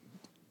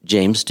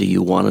 James, do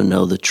you want to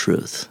know the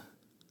truth?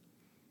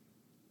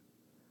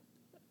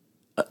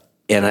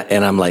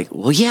 And I'm like,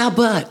 well, yeah,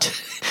 but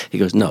he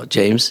goes, no,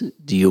 James,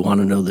 do you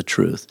want to know the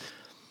truth?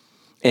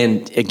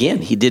 And again,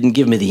 he didn't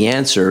give me the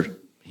answer.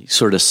 He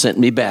sort of sent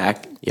me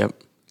back. Yep.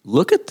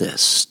 Look at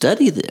this,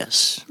 study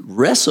this,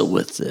 wrestle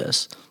with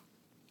this.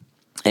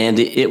 And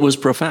it was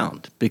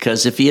profound,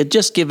 because if he had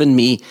just given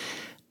me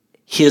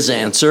his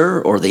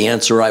answer or the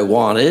answer I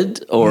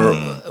wanted or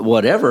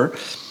whatever,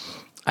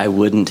 I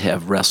wouldn't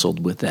have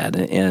wrestled with that.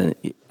 And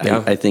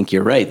I think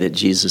you're right that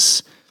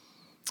Jesus,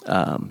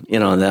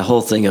 that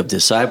whole thing of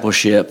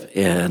discipleship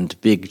and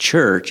big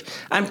church,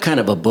 I'm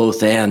kind of a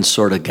both and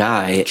sort of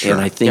guy. Sure.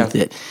 And I think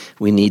that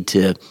we need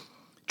to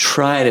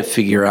try to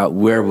figure out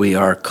where we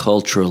are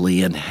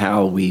culturally and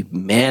how we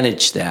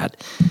manage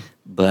that.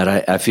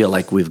 But I feel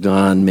like we've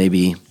gone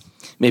maybe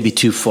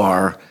too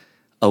far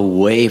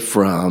away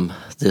from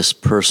this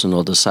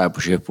personal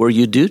discipleship where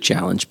you do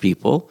challenge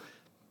people,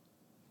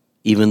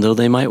 even though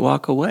they might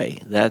walk away.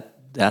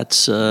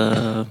 That's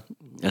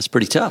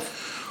pretty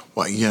tough.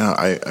 Well,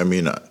 yeah, I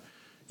mean,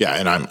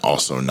 and I'm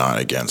also not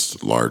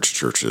against large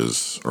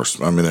churches.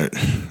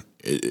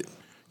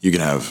 You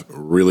can have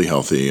really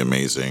healthy,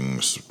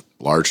 amazing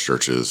large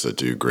churches that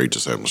do great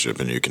discipleship,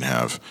 and you can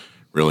have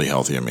really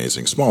healthy,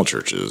 amazing small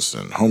churches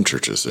and home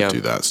churches that do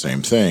that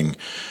same thing.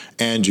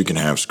 And you can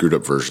have screwed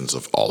up versions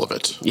of all of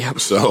it. Yeah.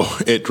 So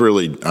it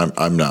really,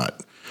 I'm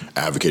not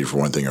advocating for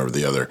one thing over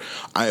the other.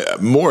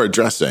 More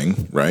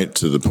addressing, right,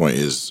 to the point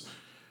is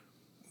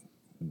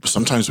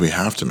sometimes we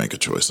have to make a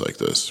choice like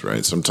this,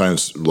 right?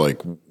 Sometimes,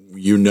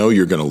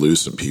 you're going to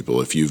lose some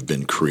people if you've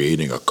been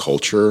creating a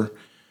culture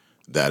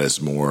that is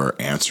more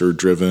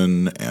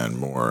answer-driven and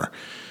more,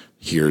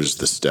 here's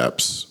the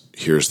steps,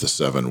 here's the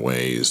 7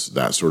 ways,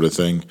 that sort of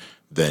thing,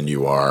 than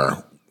you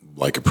are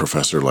like a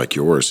professor like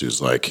yours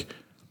who's like,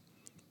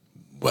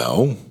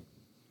 well,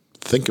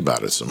 think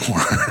about it some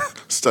more,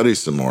 study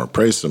some more,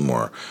 pray some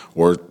more,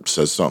 or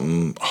says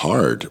something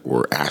hard,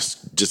 or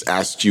just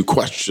asks you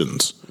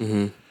questions,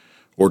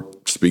 or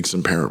speaks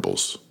in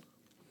parables.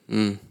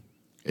 And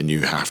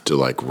you have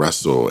to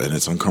wrestle, and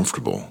it's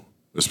uncomfortable,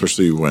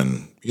 especially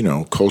when,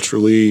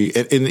 culturally,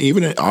 and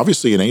even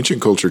obviously in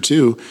ancient culture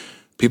too,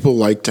 people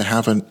like to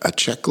have a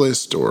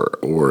checklist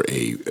or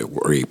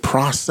a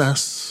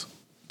process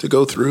to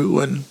go through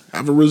and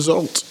have a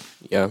result.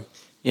 Yeah.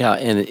 Yeah,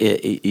 and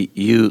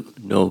you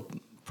know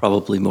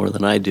probably more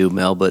than I do,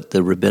 Mel, but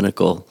the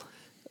rabbinical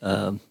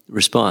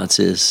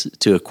response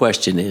to a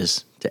question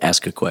is to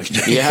ask a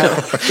question. Yeah.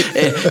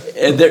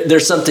 and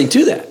there's something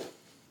to that.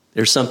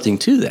 There's something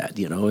to that,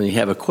 and you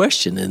have a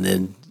question and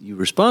then you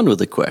respond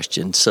with a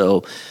question.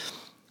 So,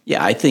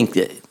 yeah, I think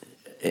that,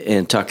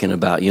 and talking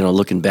about,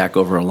 looking back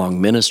over a long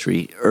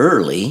ministry,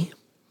 early,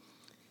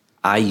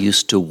 I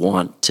used to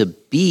want to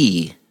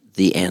be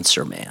the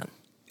answer man.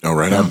 Oh,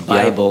 right the on.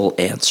 Bible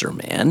answer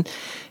man.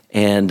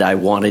 And I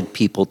wanted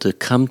people to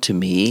come to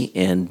me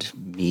and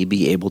me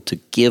be able to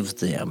give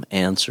them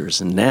answers.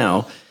 And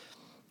now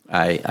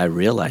I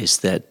realize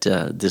that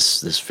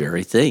this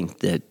very thing,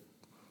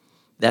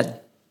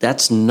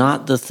 that's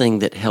not the thing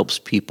that helps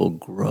people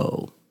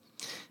grow.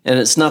 And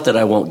it's not that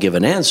I won't give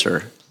an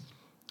answer,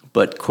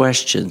 but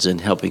questions and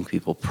helping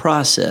people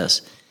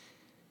process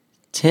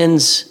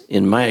tends,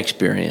 in my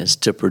experience,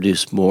 to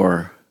produce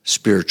more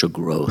spiritual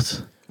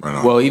growth.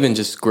 Right. Well, even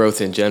just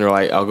growth in general,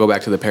 I'll go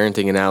back to the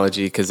parenting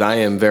analogy because I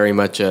am very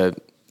much an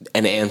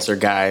answer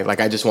guy.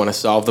 I just want to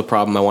solve the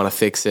problem. I want to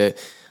fix it.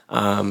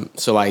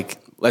 So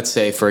let's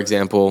say, for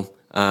example,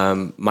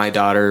 my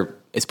daughter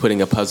is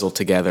putting a puzzle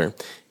together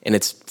and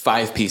it's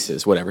 5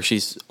 pieces, whatever.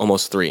 She's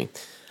almost 3.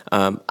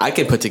 I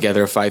could put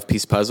together a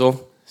 5-piece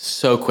puzzle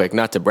so quick,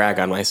 not to brag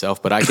on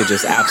myself, but I could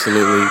just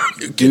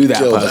absolutely do that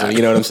puzzle.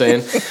 You know what I'm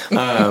saying?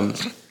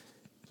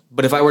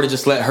 But if I were to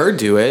just let her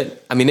do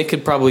it, it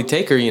could probably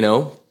take her,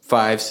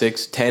 5,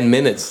 6, 10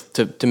 minutes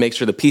to make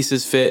sure the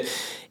pieces fit.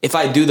 If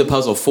I do the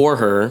puzzle for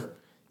her,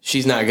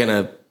 she's not going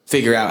to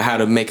figure out how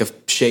to make a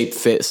shape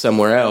fit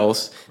somewhere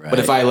else. Right. But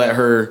if I let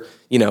her,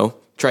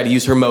 try to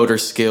use her motor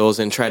skills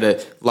and try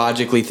to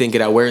logically think it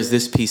out, where is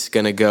this piece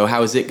going to go?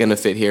 How is it going to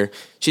fit here?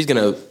 She's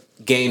going to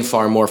gain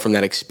far more from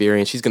that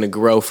experience. She's going to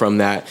grow from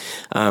that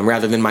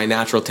rather than my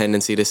natural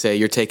tendency to say,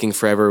 you're taking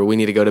forever, we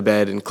need to go to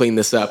bed and clean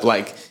this up.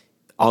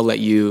 I'll let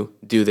you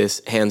do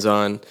this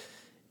hands-on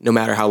no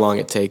matter how long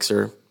it takes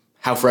or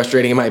how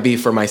frustrating it might be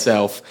for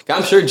myself.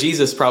 I'm sure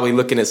Jesus probably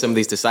looking at some of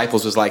these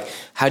disciples was like,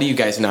 how do you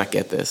guys not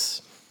get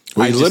this?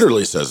 Well, he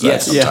literally says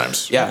that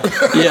sometimes. Yeah.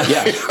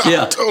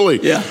 Totally.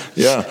 Yeah.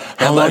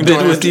 How long have I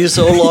been with you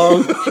so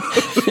long?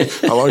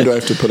 How long do I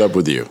have to put up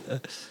with you?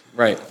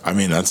 Right.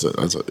 That's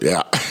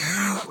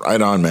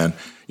right on, man.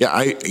 Yeah.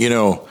 I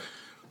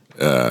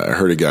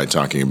heard a guy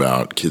talking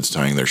about kids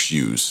tying their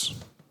shoes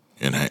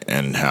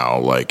and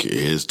how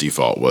his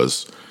default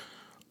was,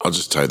 I'll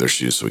just tie their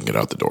shoes so we can get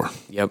out the door.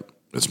 Yep.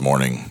 It's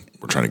morning.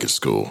 We're trying to get to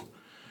school.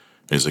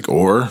 And he's like,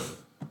 or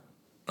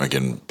I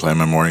can plan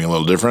my morning a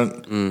little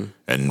different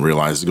and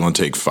realize it's going to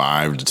take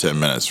 5 to 10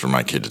 minutes for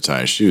my kid to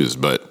tie his shoes.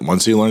 But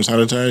once he learns how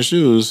to tie his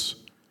shoes,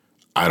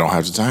 I don't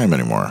have to tie him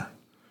anymore.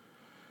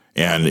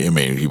 And I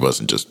mean, he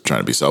wasn't just trying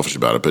to be selfish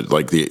about it,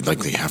 but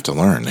they have to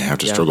learn. They have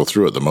to struggle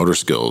through it, the motor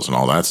skills and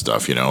all that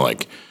stuff, you know,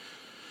 like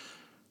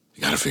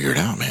you got to figure it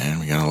out, man.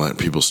 We got to let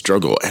people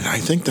struggle. And I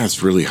think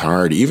that's really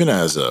hard, even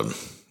as an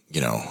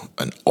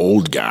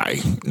old guy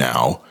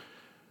now.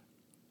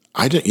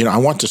 I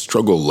want to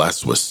struggle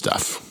less with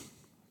stuff,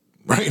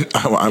 right?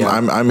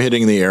 I'm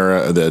hitting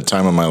the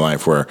time of my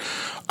life where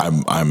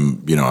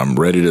I'm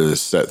ready to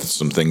set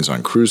some things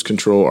on cruise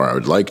control, or I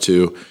would like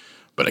to,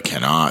 but I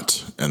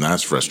cannot, and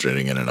that's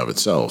frustrating in and of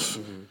itself.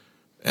 Mm-hmm.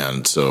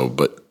 And so,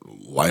 but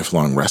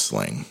lifelong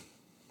wrestling,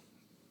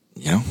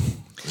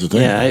 is a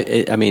thing.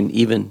 Yeah, I mean,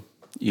 even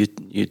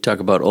you talk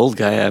about old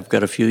guy, I've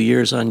got a few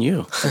years on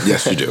you.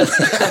 Yes, you do.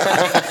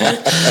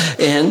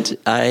 And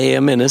I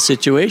am in a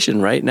situation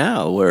right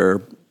now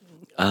where,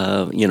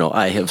 I've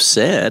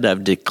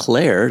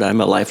declared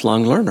I'm a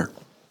lifelong learner.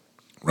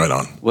 Right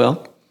on.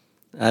 Well,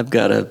 I've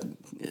got a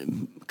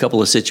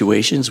couple of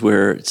situations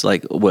where it's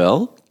like,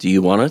 well, do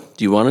you want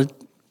to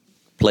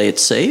play it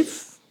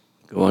safe,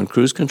 go on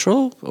cruise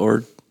control,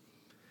 or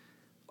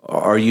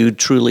are you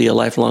truly a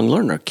lifelong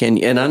learner?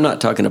 And I'm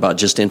not talking about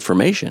just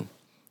information.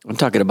 I'm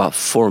talking about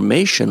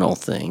formational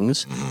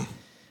things.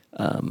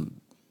 Mm-hmm.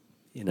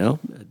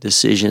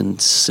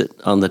 Decisions sit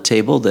on the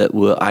table that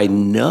I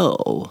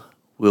know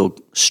will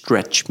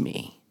stretch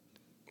me.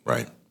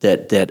 Right.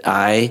 That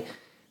I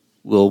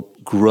will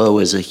grow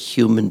as a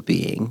human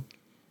being,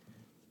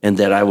 and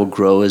that I will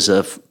grow as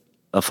a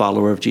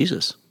follower of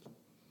Jesus.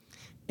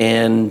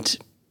 And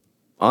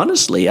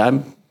honestly,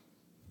 I'm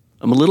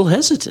a little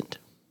hesitant.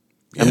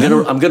 Yeah.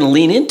 I'm gonna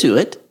lean into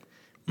it,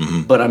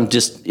 mm-hmm. but I'm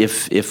just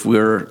if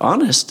we're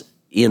honest,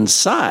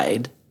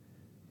 inside,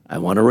 I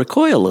want to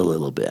recoil a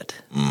little bit,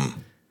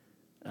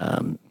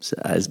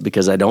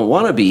 because I don't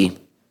want to be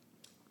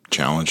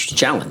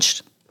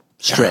challenged,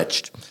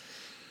 stretched.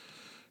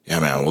 Yeah,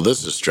 man. Well,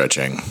 this is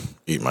stretching.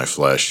 Eat my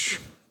flesh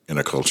in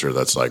a culture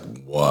that's like,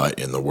 what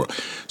in the world?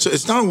 So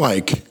it's not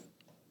like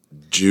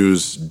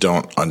Jews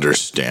don't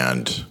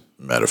understand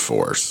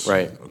metaphors,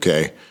 right?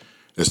 Okay.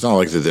 It's not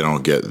like that they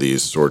don't get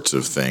these sorts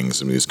of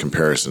things. I mean, these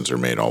comparisons are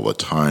made all the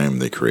time.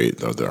 They create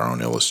their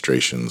own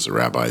illustrations. The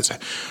rabbis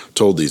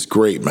told these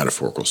great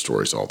metaphorical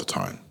stories all the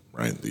time,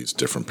 right? These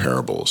different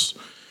parables.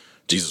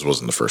 Jesus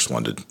wasn't the first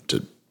one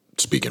to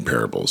speak in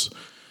parables.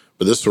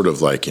 But this sort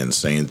of like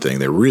insane thing,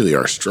 they really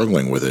are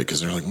struggling with it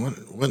because they're like,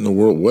 what in the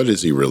world? What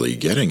is he really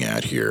getting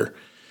at here?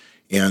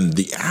 And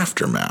the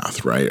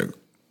aftermath, right,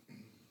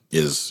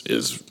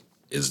 is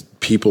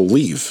people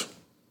leave.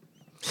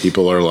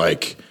 People are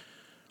like,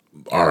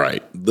 all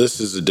right,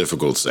 this is a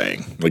difficult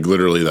saying. Like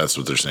literally, that's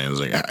what they're saying. It's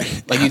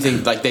like you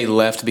think like they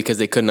left because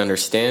they couldn't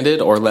understand it,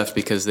 or left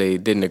because they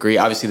didn't agree.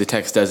 Obviously, the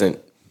text doesn't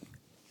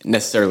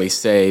necessarily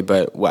say,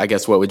 but I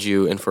guess what would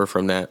you infer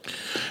from that?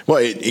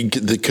 Well,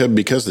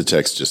 because the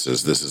text just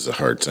says this is a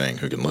hard saying.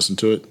 Who can listen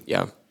to it?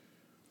 Yeah.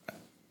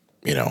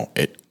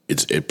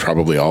 It's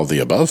probably all the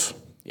above.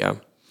 Yeah.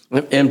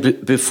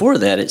 And before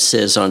that, it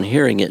says, on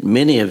hearing it,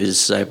 many of his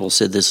disciples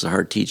said, this is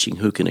hard teaching.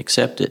 Who can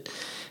accept it?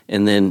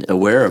 And then,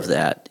 aware of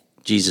that,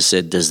 Jesus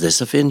said, does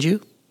this offend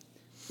you?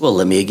 Well,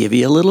 let me give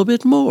you a little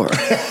bit more.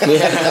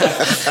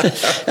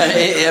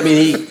 I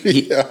mean,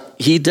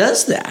 he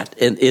does that,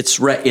 and it's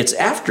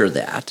after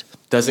that.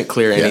 Doesn't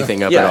clear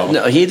anything up at all.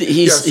 No,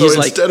 he's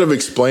like, instead of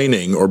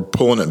explaining or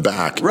pulling it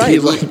back, right, he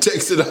like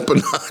takes it up a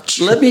notch.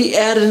 Let me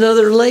add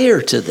another layer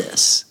to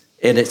this,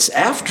 and it's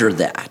after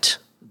that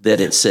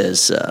it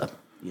says,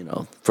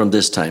 from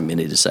this time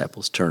many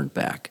disciples turned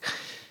back.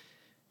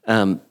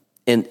 And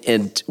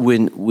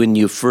when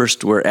you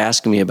first were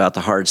asking me about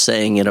the hard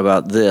saying and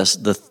about this,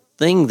 the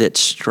thing that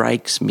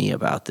strikes me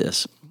about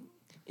this,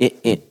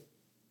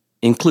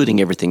 including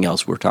everything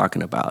else we're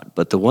talking about,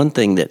 but the one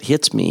thing that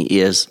hits me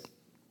is,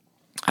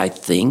 I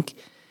think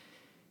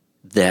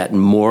that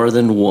more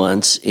than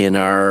once in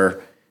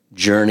our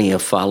journey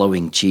of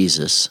following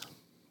Jesus,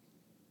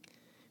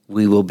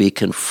 we will be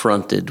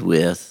confronted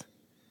with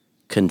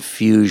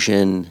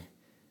confusion,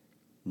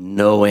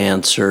 no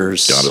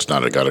answers. God is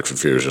not a God of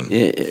confusion.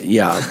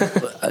 Yeah,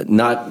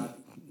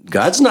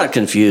 God's not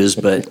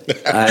confused,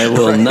 but I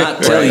will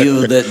not tell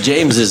you that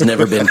James has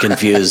never been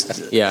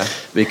confused. Yeah,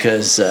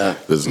 because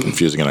this is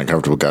confusing and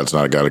uncomfortable. God's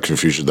not a God of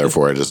confusion,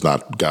 therefore it is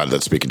not God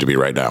that's speaking to me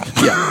right now.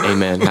 Yeah,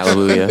 amen,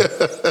 hallelujah.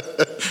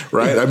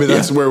 Right? I mean,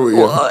 that's where we.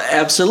 Well,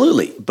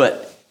 absolutely,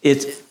 but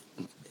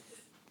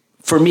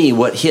for me,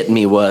 what hit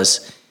me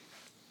was,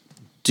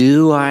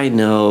 do I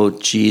know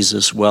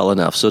Jesus well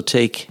enough? So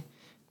take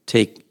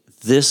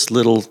this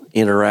little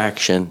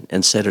interaction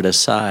and set it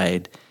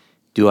aside.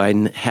 Do I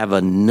have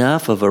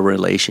enough of a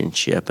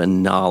relationship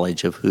and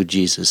knowledge of who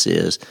Jesus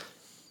is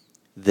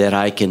that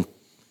I can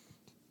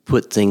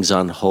put things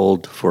on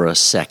hold for a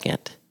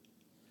second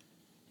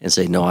and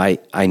say, no,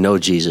 I know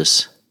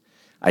Jesus.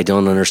 I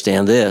don't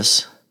understand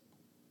this.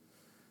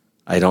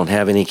 I don't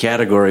have any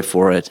category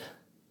for it.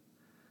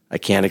 I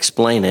can't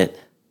explain it.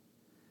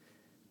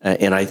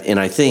 And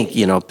I think,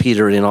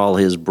 Peter, in all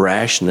his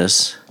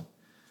brashness,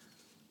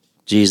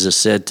 Jesus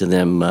said to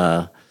them,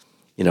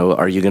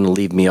 are you going to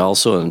leave me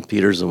also? And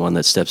Peter's the one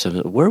that steps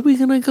up. Where are we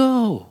going to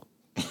go?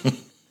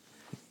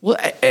 Well,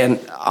 and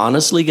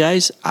honestly,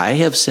 guys, I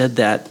have said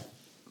that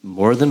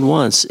more than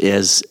once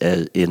as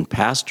in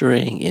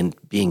pastoring, in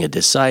being a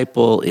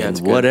disciple, in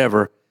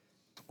whatever,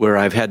 where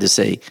I've had to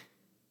say,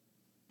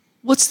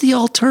 what's the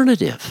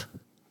alternative?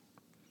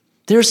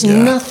 There's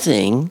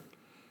nothing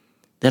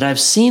that I've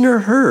seen or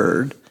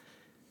heard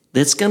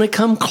that's going to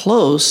come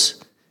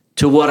close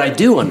to what I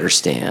do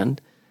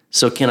understand.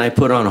 So can I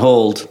put on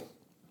hold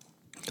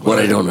what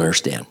I don't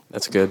understand?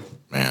 That's good.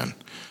 Man.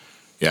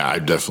 Yeah,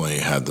 I've definitely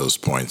had those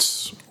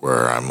points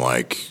where I'm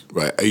like,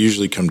 I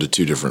usually come to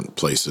two different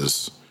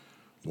places.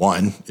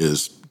 One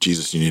is,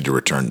 Jesus, you need to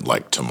return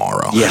like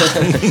tomorrow. Yeah.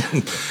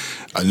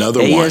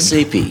 Another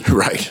ASAP. one.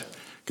 Right.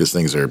 Because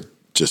things are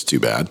just too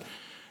bad.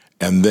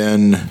 And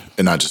then,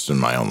 and not just in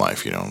my own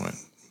life,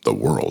 the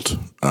world.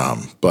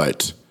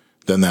 But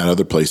then that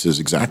other place is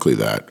exactly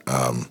that.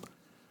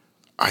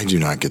 I do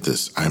not get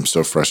this. I'm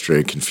so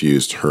frustrated,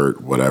 confused,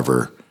 hurt,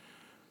 whatever.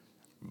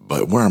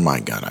 But where am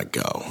I going to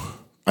go?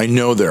 I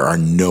know there are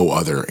no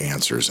other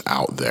answers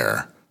out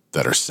there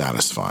that are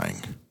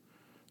satisfying.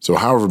 So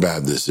however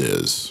bad this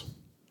is,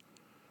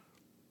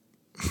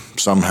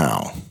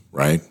 somehow,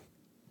 right?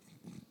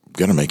 I'm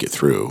going to make it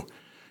through.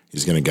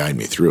 He's going to guide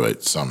me through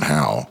it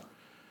somehow.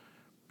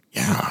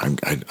 Yeah,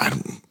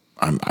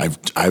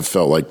 I've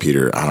felt like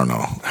Peter, I don't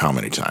know how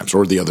many times,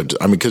 or the other,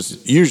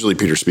 because usually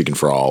Peter's speaking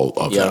for all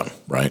of them,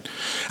 right?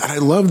 And I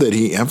love that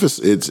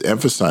it's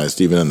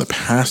emphasized even in the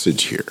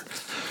passage here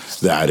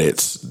that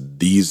it's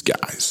these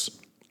guys,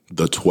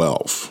 the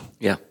 12.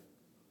 Yeah.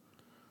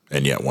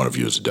 And yet one of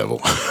you is a devil.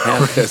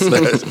 But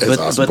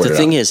the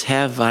thing is,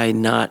 have I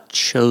not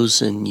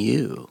chosen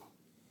you?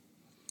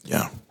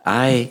 Yeah.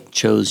 I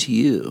chose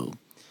you.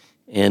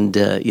 And,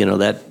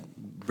 that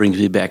brings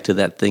me back to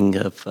that thing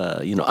of,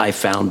 I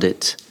found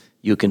it.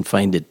 You can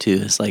find it too.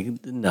 It's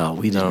like, no,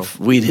 we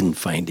didn't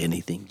find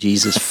anything.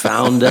 Jesus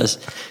found us.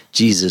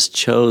 Jesus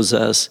chose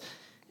us.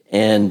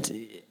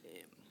 And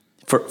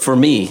for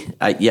me,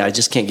 I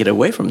just can't get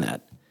away from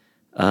that.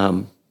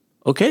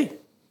 Okay,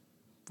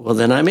 well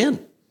then I'm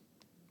in.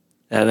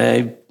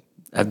 And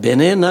I've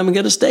been in, I'm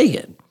going to stay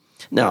in.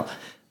 Now,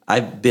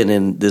 I've been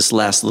in this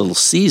last little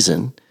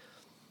season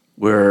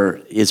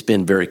where it's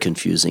been very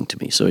confusing to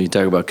me. So you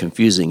talk about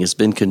confusing. It's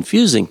been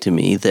confusing to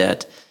me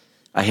that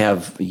I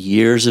have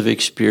years of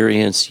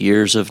experience,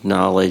 years of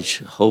knowledge,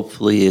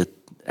 hopefully an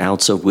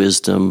ounce of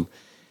wisdom,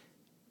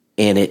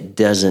 and it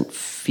doesn't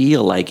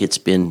feel like it's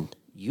been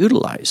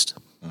utilized.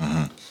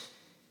 Mm-hmm.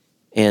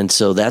 And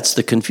so that's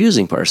the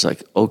confusing part. It's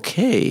like,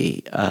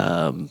 okay,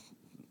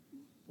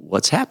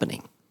 what's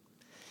happening?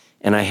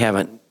 And I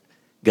haven't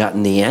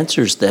gotten the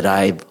answers that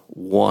I've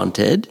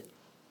wanted.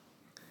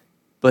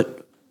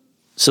 But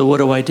so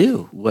what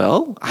do?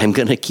 Well, I'm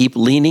going to keep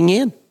leaning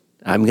in.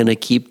 I'm going to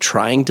keep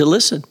trying to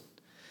listen.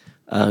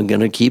 I'm going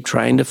to keep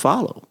trying to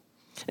follow.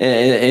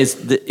 And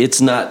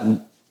it's not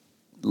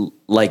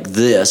like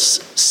this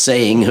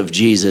saying of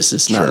Jesus.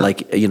 It's not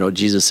like,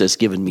 Jesus has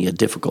given me a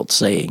difficult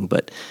saying.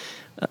 But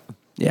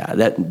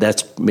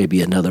that's maybe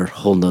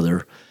whole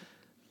nother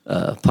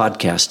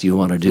podcast you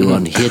want to do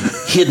on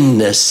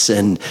hiddenness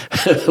and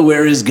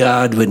where is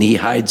God when he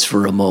hides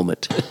for a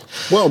moment.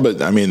 Well, but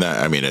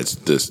it's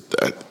this,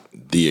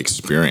 the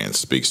experience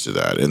speaks to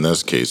that. In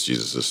this case,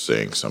 Jesus is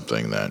saying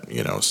something that,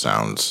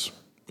 sounds,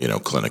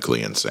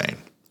 clinically insane.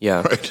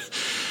 Yeah. Right.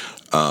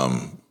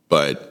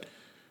 But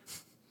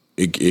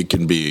it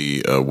can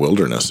be a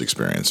wilderness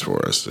experience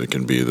for us. It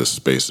can be this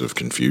space of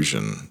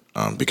confusion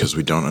because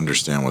we don't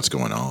understand what's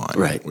going on.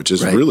 Right. Which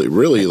is really,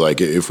 really like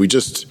if we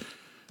just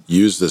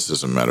use this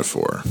as a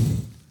metaphor,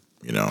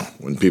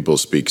 when people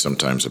speak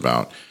sometimes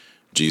about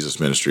Jesus'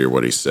 ministry or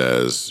what he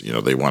says,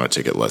 they want to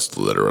take it less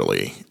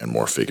literally and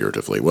more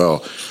figuratively.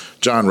 Well,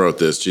 John wrote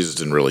this. Jesus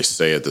didn't really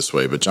say it this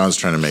way, but John's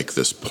trying to make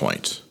this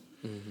point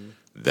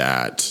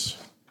that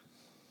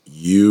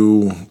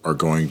you are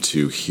going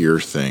to hear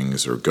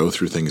things or go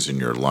through things in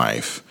your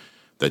life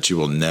that you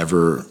will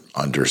never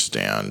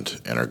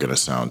understand and are going to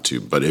sound too.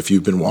 But if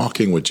you've been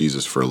walking with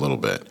Jesus for a little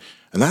bit,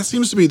 and that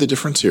seems to be the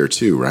difference here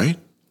too, right?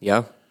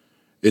 Yeah.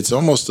 It's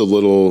almost a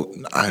little,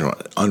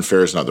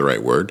 unfair is not the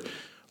right word,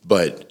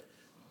 but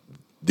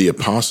the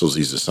apostles,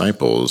 these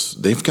disciples,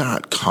 they've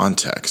got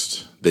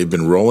context. They've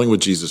been rolling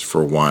with Jesus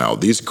for a while.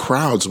 These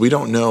crowds, we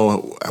don't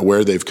know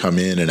where they've come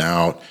in and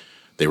out.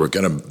 They were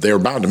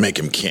about to make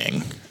him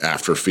king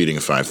after feeding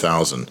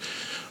 5,000,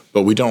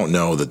 but we don't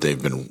know that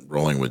they've been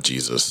rolling with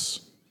Jesus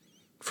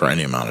for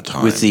any amount of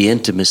time. With the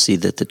intimacy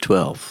that the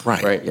 12.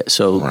 Right. Yeah,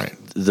 so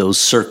those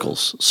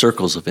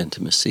circles of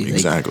intimacy.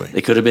 Exactly.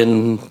 They could have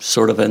been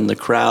sort of in the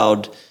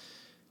crowd,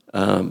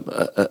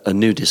 a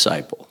new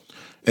disciple.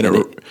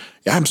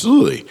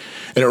 Absolutely.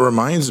 And it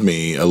reminds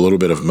me a little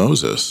bit of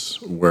Moses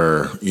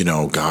where,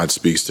 God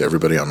speaks to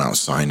everybody on Mount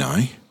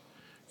Sinai.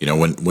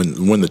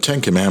 When the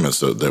Ten Commandments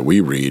that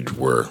we read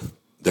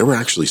they were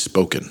actually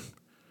spoken.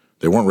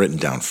 They weren't written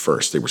down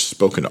first. They were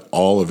spoken to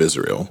all of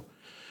Israel.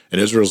 And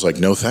Israel's like,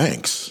 no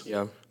thanks.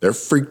 Yeah. They're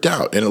freaked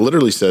out. And it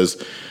literally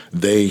says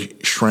they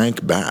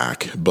shrank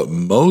back, but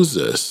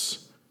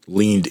Moses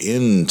leaned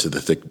into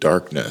the thick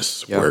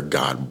darkness where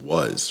God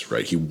was,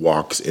 right? He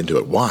walks into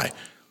it. Why?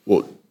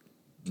 Well,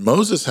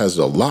 Moses has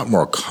a lot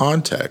more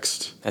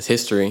context. That's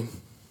history.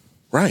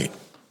 Right.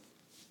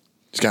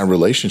 He's got a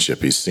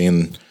relationship. He's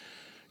seen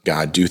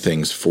God do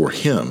things for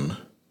him,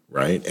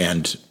 right?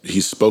 And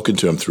he's spoken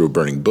to him through a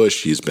burning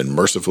bush. He's been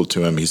merciful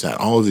to him. He's had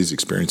all of these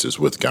experiences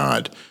with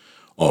God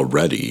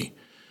already.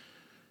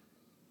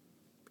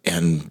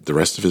 And the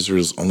rest of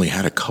Israel's only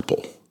had a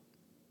couple.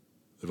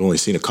 They've only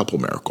seen a couple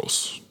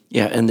miracles.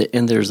 Yeah, and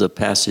there's a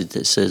passage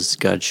that says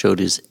God showed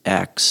his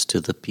acts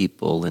to the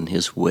people and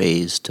his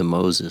ways to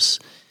Moses.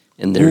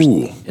 And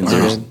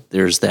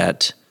there's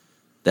that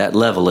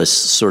level is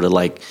sort of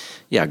like,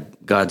 yeah,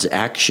 God's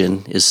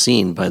action is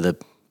seen by the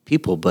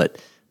people, but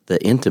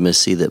the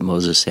intimacy that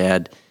Moses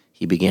had,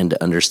 he began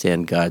to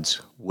understand God's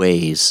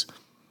ways.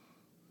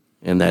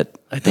 And that,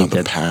 I think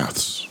the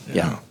paths.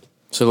 Yeah.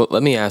 So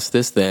let me ask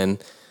this then.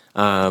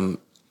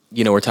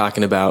 We're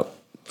talking about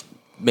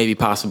maybe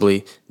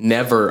possibly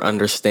never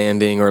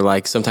understanding, or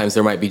like sometimes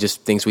there might be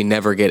just things we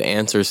never get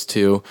answers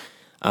to.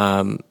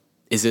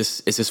 Is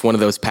this one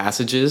of those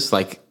passages?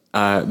 Like,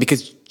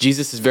 because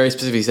Jesus is very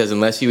specific. He says,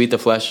 unless you eat the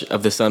flesh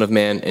of the Son of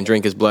Man and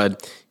drink his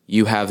blood,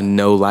 you have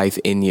no life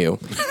in you.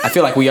 I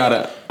feel like we ought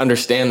to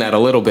understand that a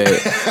little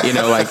bit,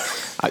 like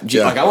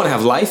I want to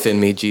have life in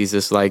me,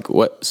 Jesus. Like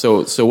what,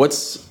 so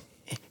what's,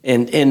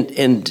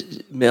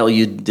 and Mel,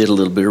 you did a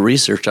little bit of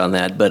research on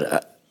that,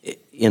 but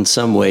in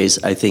some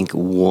ways, I think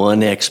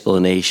one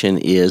explanation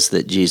is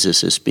that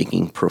Jesus is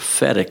speaking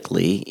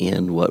prophetically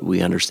in what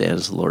we understand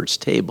as the Lord's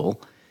table.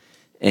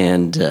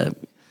 And,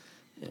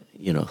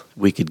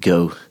 we could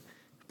go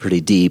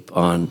pretty deep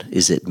on,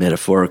 is it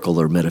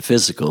metaphorical or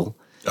metaphysical?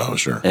 Oh,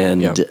 sure.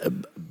 And,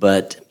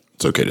 but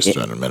it's okay to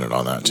spend a minute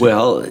on that too.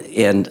 Well,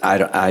 and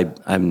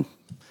I'm,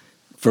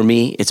 for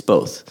me, it's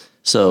both.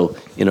 So,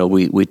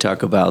 we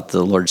talk about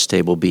the Lord's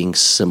table being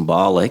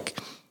symbolic,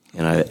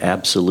 and I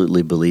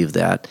absolutely believe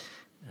that.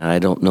 I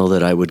don't know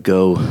that I would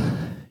go,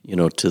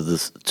 to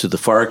the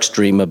far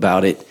extreme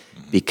about it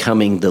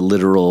becoming the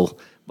literal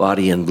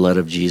body and blood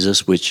of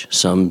Jesus, which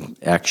some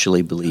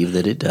actually believe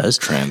that it does.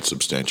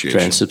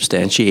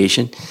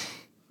 Transubstantiation.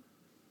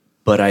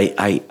 But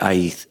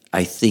I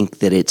think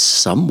that it's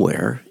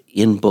somewhere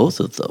in both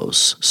of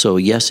those. So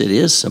yes, it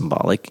is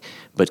symbolic.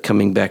 But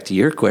coming back to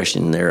your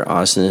question there,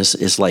 Austin,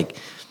 is like,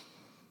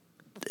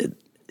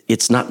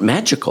 it's not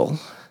magical,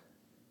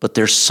 but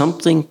there's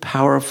something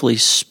powerfully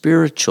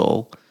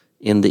spiritual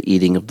in the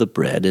eating of the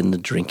bread and the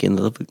drinking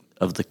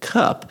of the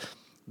cup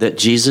that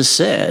Jesus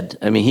said.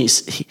 I mean,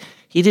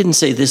 he didn't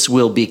say this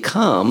will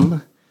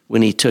become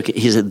when he took it.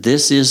 He said,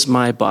 this is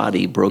my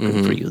body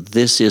broken for you.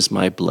 This is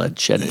my blood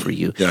shed for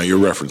you. Yeah, you're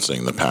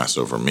referencing the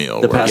Passover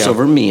meal. The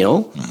Passover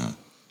meal. Mm-hmm.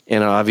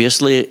 And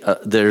obviously,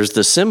 there's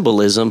the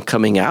symbolism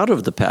coming out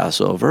of the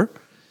Passover.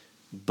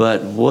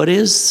 But what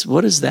is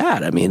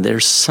that? I mean,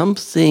 there's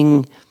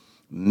something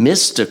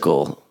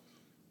mystical,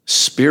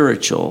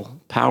 spiritual,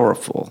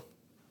 powerful,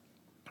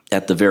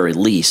 at the very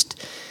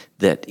least,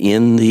 that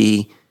in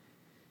the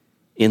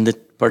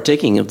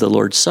partaking of the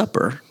Lord's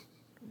Supper,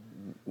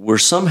 we're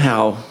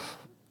somehow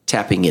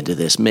tapping into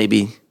this,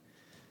 maybe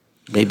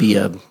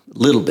a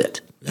little bit.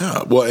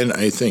 Yeah, well, and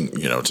I think,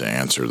 to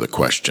answer the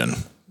question,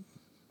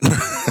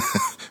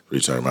 we're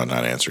talking about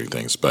not answering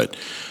things, but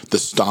the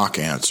stock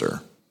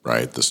answer,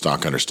 right, the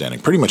stock understanding,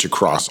 pretty much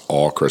across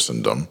all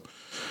Christendom,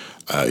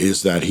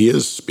 is that he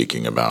is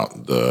speaking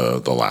about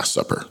the Last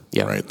Supper,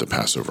 right, the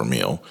Passover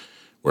meal,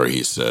 where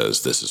he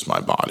says, this is my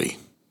body,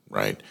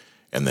 right?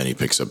 And then he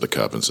picks up the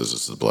cup and says,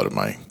 it's the blood of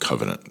my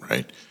covenant,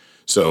 right?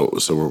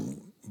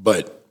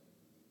 But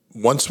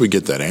once we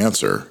get that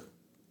answer,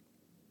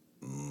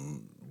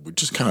 we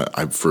just kind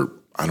of, for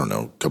I don't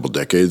know, a couple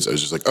decades, I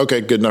was just like, okay,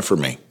 good enough for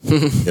me.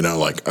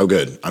 Oh,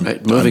 good. I'm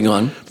moving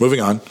on.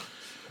 Moving on.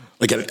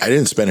 Like, I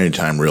didn't spend any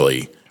time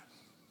really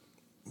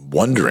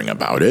wondering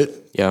about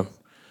it. Yeah.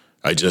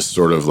 I just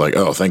sort of like,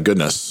 oh, thank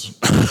goodness.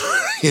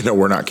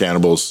 We're not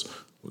cannibals.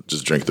 We'll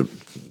just drink the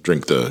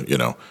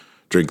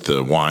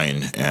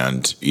wine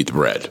and eat the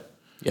bread.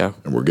 Yeah.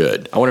 And we're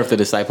good. I wonder if the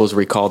disciples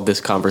recalled this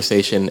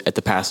conversation at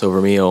the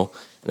Passover meal.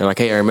 And they're like,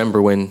 hey, I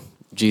remember when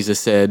Jesus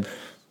said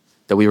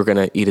that we were going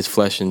to eat his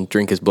flesh and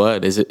drink his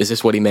blood. Is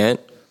this what he meant?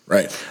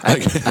 Right.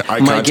 Eye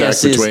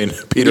contact between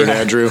Peter and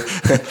Andrew.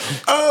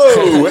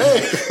 Oh,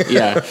 hey.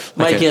 Yeah.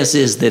 My guess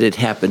is that it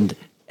happened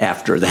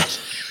after that.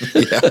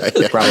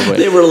 Yeah. Probably.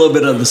 They were a little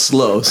bit on the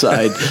slow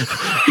side,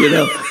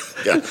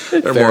 Yeah,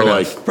 they're more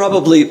like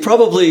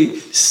probably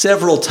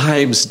several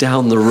times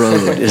down the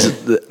road.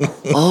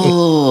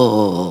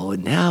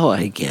 Now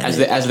I get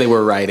it. As they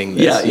were writing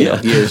this,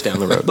 years down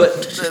the road.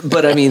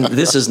 But I mean,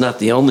 this is not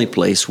the only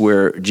place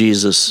where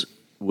Jesus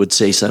would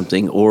say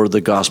something, or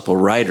the gospel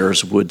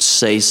writers would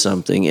say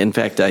something. In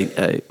fact,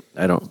 I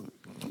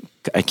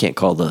can't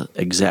call the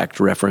exact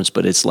reference,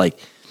 but it's like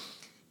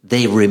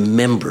they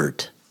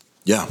remembered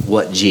Yeah.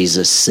 what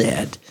Jesus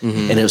said.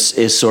 And it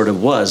sort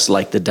of was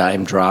like the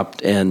dime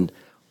dropped and,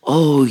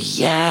 oh,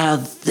 yeah,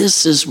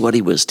 this is what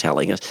he was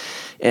telling us.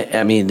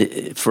 I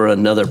mean, for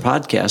another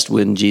podcast,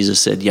 when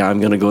Jesus said, yeah, I'm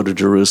going to go to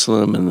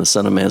Jerusalem and the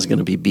Son of Man is going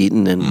to be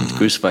beaten and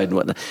crucified and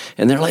whatnot.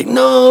 And they're like,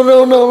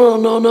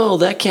 no,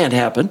 that can't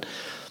happen.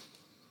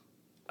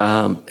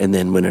 And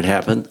then when it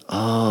happened,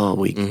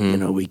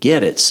 we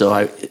get it.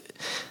 So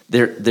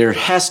there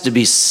has to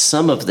be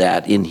some of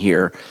that in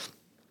here.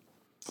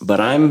 But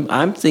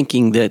I'm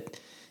thinking that,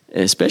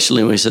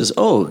 especially when he says,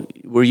 "Oh,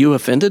 were you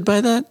offended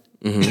by that?"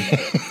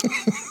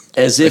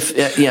 As if,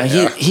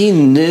 he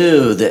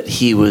knew that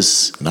he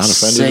was Not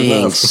offended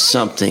saying enough.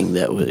 something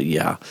that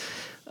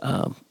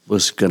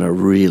was going to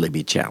really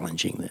be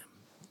challenging them.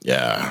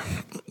 Yeah,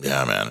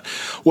 man.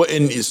 Well,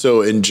 and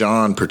so in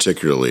John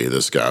particularly,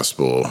 this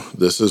gospel,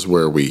 this is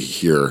where we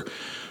hear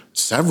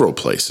several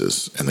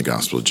places in the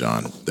Gospel of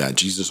John that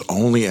Jesus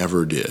only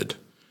ever did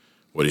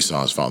what he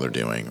saw his Father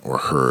doing or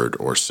heard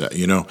or said.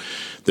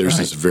 There's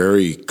this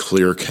very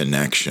clear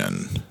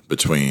connection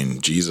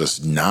between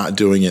Jesus not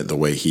doing it the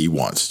way he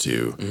wants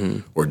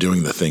to or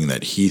doing the thing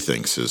that he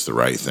thinks is the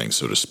right thing,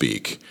 so to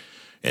speak,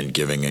 and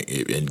giving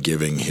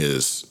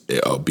his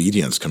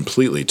obedience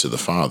completely to the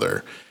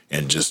Father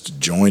and just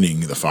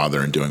joining the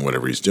Father and doing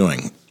whatever he's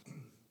doing.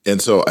 And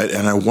so,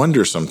 I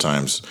wonder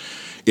sometimes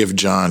if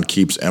John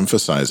keeps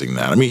emphasizing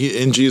that. I mean,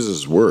 in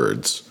Jesus'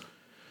 words,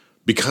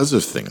 because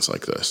of things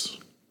like this,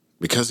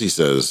 because he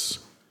says,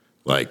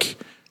 like,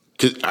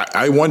 'cause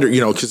I wonder,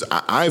 because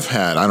I've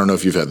had, I don't know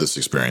if you've had this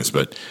experience,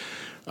 but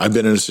I've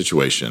been in a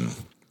situation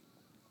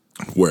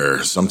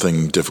where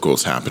something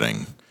difficult's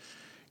happening,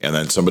 and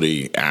then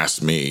somebody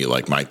asks me,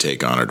 like, my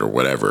take on it or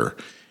whatever,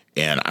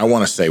 and I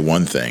want to say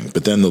one thing,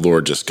 but then the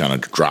Lord just kind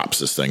of drops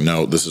this thing.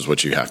 No, this is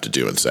what you have to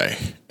do and say.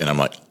 And I'm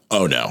like,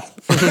 oh no.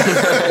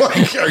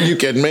 Like, are you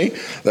kidding me?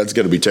 That's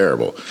going to be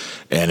terrible.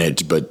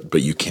 And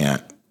but you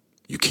can't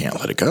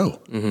let it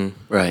go.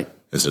 Right.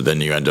 And so then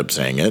you end up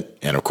saying it,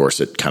 and of course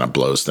it kind of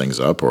blows things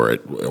up, or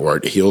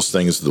it heals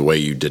things the way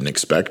you didn't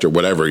expect, or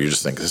whatever. You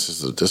just think this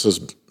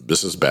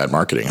is bad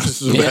marketing.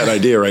 This is a bad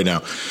idea right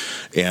now.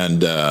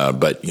 And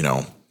but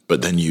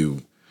then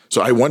you.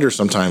 So I wonder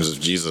sometimes if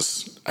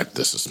Jesus.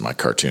 This is my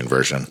cartoon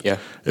version. Yeah,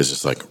 is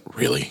just like,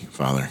 really,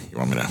 Father, you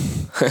want me to?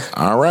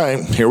 All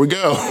right, here we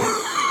go.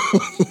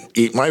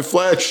 Eat my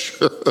flesh.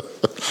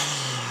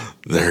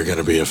 They're going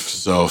to be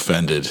so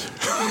offended.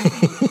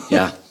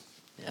 Yeah.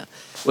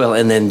 Well,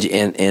 and then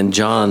and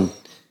John's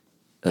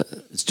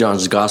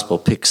gospel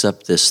picks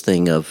up this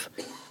thing of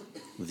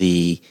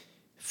the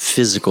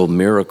physical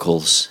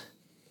miracles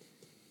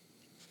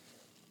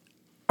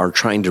are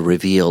trying to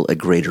reveal a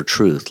greater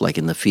truth, like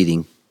in the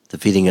feeding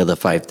of the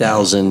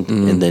 5,000,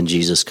 and then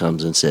Jesus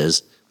comes and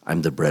says,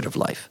 "I'm the bread of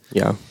life."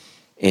 Yeah,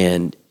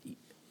 and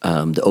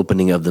the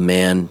opening of the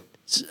man's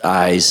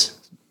eyes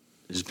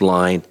is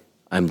blind.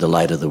 I'm the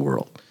light of the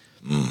world.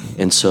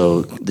 And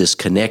so this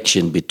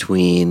connection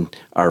between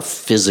our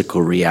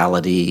physical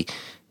reality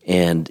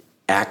and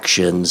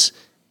actions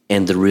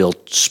and the real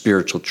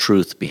spiritual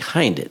truth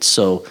behind it.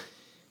 So,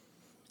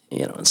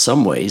 in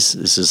some ways,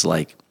 this is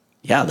like,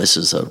 this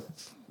is a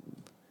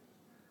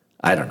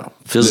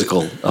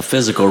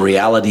physical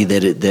reality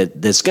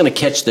that's going to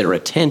catch their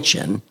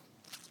attention,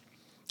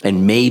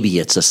 and maybe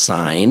it's a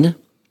sign.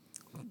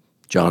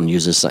 John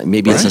uses sign.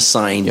 Maybe it's a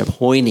sign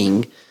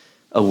pointing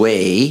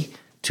away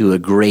to a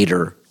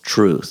greater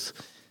truth.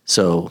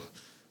 So,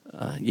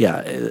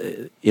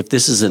 if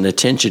this is an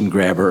attention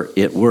grabber,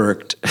 it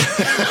worked.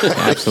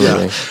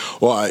 absolutely.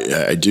 Well,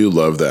 I do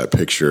love that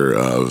picture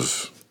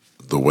of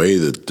the way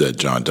that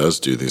John does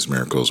do these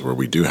miracles, where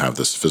we do have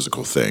this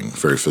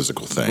very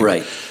physical thing.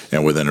 Right.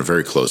 And within a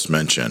very close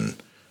mention,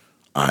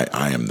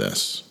 I am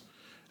this.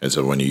 And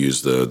so when you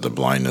use the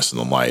blindness and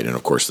the light, and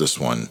of course this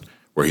one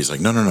where he's like,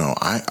 no,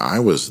 I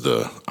was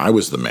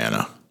the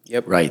manna.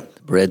 Yep. Right.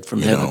 Bread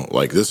from heaven.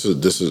 Like this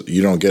is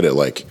you don't get it.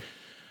 Like,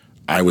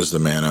 I was the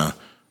manna.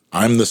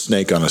 I'm the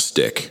snake on a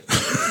stick.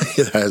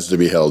 It has to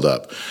be held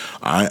up.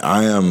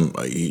 I am.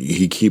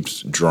 He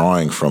keeps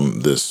drawing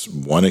from this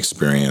one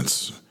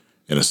experience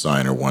in a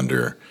sign or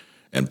wonder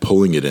and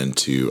pulling it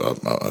into,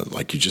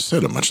 like you just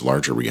said, a much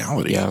larger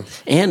reality. Yeah.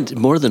 And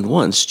more than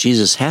once,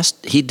 Jesus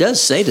he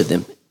does say to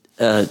them,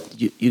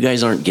 "You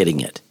guys aren't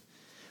getting it."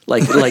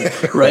 Like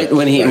right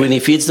when he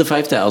feeds the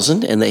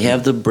 5,000 and they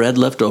have the bread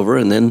left over,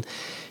 and then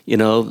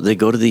they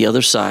go to the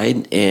other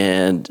side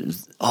and,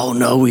 oh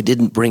no, we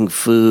didn't bring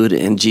food,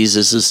 and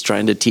Jesus is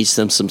trying to teach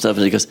them some stuff,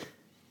 and he goes,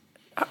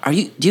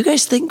 do you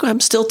guys think I'm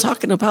still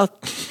talking about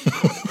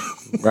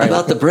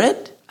about the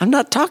bread? I'm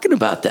not talking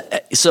about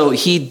that. So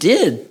he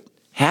did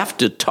have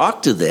to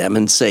talk to them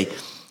and say,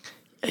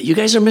 you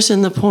guys are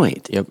missing the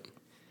point. Yep.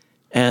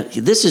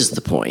 This is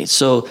the point.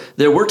 So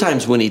there were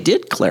times when he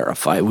did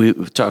clarify. We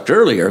talked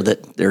earlier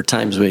that there are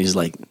times when he's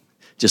like,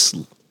 just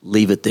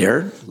leave it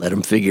there, let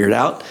them figure it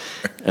out.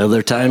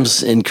 Other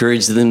times,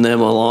 encourage them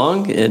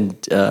along, and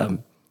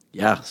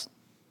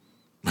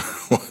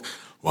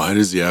why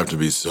does he have to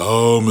be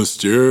so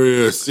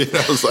mysterious? You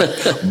know, it's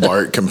like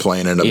Bart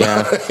complaining about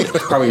Yeah, it.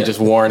 probably just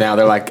worn out.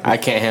 They're like, I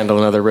can't handle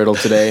another riddle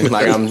today.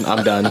 Like, I'm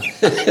done.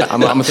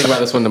 I'm gonna think about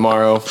this one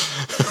tomorrow.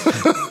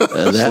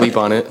 Sleep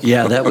on it.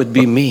 Yeah, that would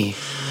be me.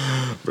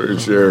 For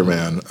sure,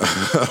 man.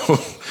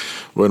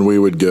 When we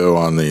would go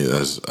on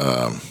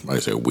I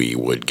say we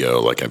would go,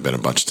 like I've been a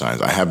bunch of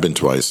times. I have been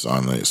twice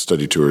on the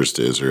study tours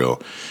to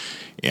Israel,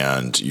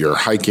 and you're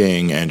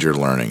hiking and you're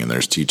learning, and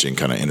there's teaching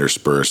kind of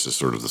interspersed as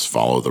sort of this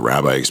follow the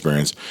rabbi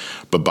experience.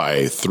 But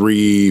by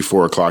 3,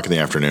 4 o'clock in the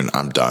afternoon,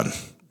 I'm done.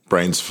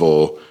 Brain's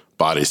full,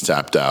 body's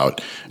tapped out,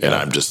 and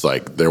I'm just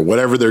like,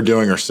 whatever they're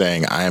doing or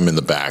saying, I am in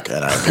the back,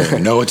 and I'm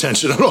paying no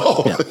attention at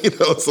all. Yeah.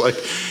 It's like,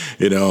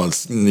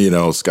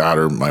 Scott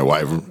or my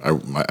wife,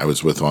 I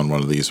was with on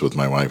one of these with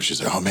my wife. She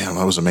said, oh man,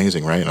 that was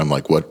amazing, right? And I'm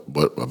like, what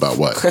about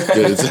what?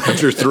 It's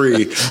after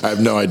 3. I have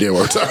no idea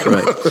what we're talking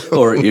about.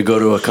 Or you go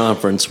to a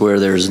conference where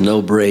there's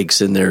no breaks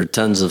and there are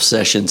tons of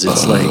sessions.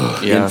 It's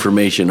like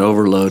information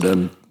overload.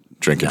 And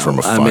Drinking from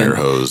a fire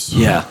hose.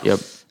 Yeah. Yep.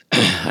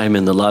 I'm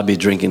in the lobby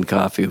drinking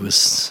coffee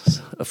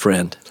with a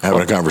friend.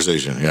 Having a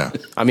conversation, yeah.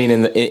 I mean,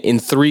 in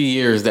 3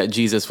 years that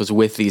Jesus was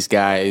with these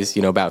guys,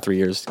 about 3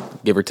 years,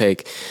 give or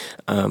take,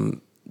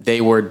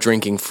 they were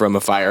drinking from a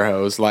fire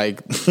hose.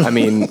 Like, I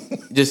mean,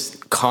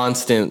 just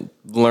constant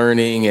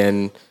learning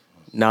and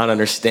not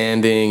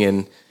understanding.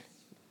 And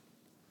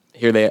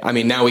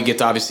now we get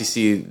to obviously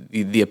see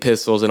the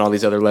epistles and all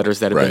these other letters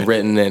that have been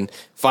written. And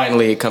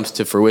finally it comes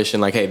to fruition.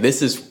 Like, hey,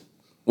 this is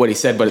what he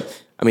said.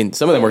 But I mean,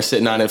 some of them were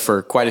sitting on it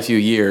for quite a few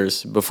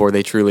years before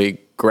they truly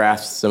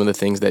grasped some of the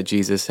things that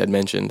Jesus had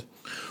mentioned.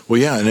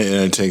 Well, yeah, and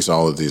it takes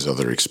all of these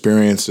other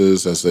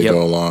experiences as they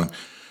go along.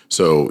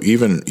 So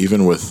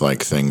even with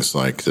like things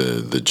like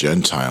the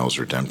Gentiles'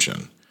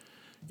 redemption,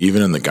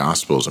 even in the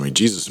Gospels, I mean,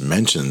 Jesus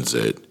mentions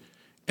it,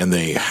 and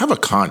they have a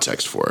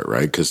context for it,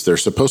 right? Because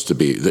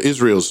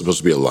Israel is supposed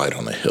to be a light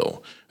on the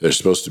hill. They're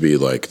supposed to be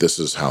like, this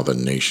is how the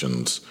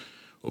nations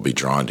will be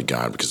drawn to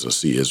God, because they'll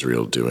see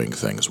Israel doing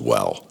things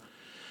well.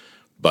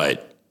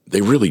 But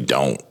they really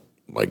don't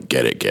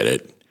get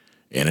it.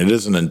 And it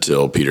isn't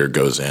until Peter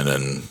goes in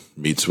and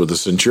meets with the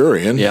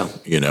centurion, and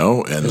then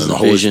the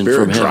Holy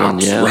Spirit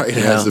drops, right? He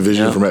has the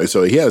vision from heaven.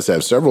 So he has to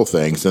have several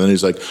things. And then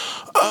he's like,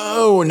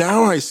 oh,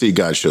 now I see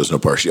God shows no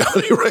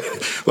partiality,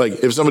 right?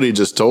 Like if somebody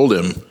just told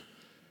him,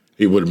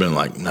 he would have been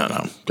like,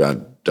 no,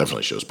 God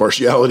definitely shows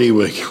partiality.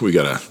 We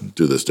got to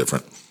do this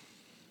different.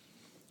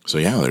 So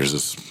yeah, there's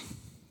this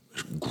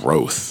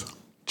growth,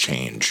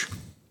 change.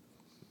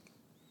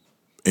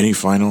 Any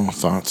final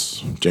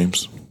thoughts,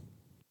 James?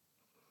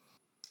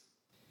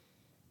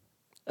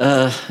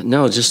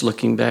 No, just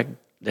looking back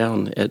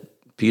down at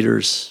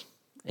Peter's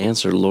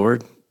answer,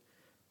 Lord,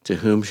 to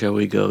whom shall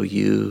we go?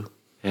 You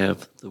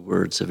have the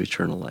words of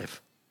eternal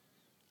life.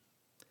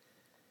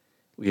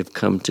 We have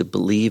come to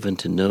believe and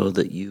to know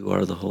that you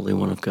are the Holy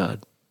One of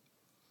God.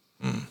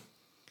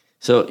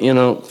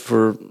 So,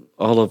 for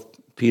all of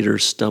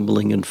Peter's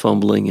stumbling and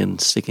fumbling and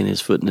sticking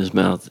his foot in his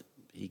mouth,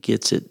 he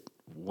gets it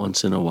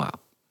once in a while.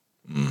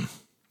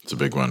 It's a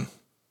big one.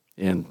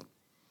 And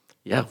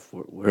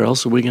where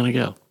else are we going to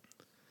go?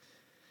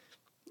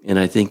 And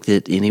I think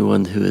that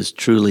anyone who has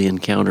truly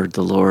encountered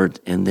the Lord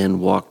and then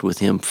walked with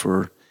him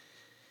for,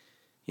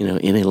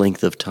 any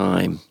length of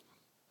time,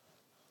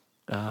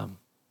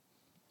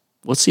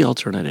 what's the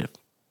alternative?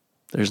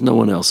 There's no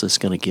one else that's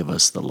going to give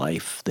us the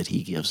life that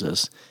he gives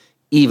us,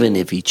 even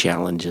if he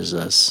challenges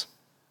us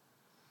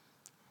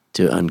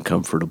to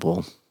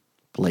uncomfortable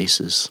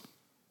places.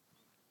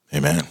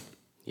 Amen.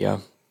 Yeah.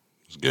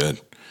 It's good.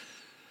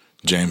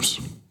 James,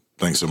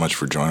 thanks so much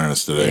for joining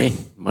us today. Hey,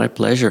 my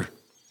pleasure.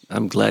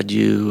 I'm glad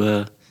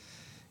you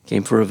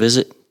came for a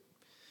visit.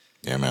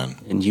 Yeah, man.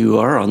 And you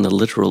are on the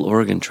literal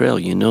Oregon Trail.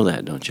 You know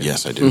that, don't you?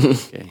 Yes, I do.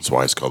 Okay. That's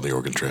why it's called the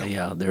Oregon Trail.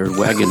 Yeah, there are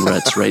wagon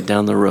ruts right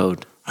down the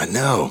road. I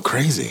know.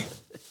 Crazy.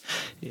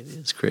 It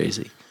is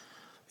crazy.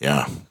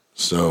 Yeah.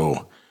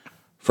 So,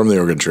 from the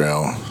Oregon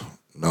Trail,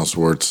 Mel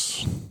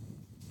Swartz,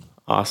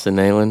 Austin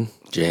Nayland,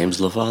 James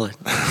LaFollette.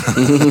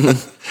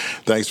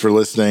 Thanks for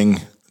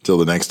listening. Till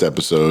the next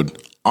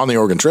episode on the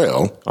Oregon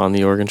Trail. On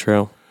the Oregon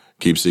Trail.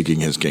 Keep seeking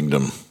his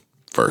kingdom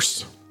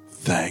first.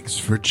 Thanks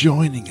for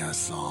joining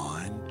us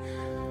on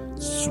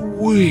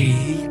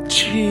Sweet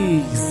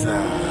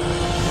Jesus.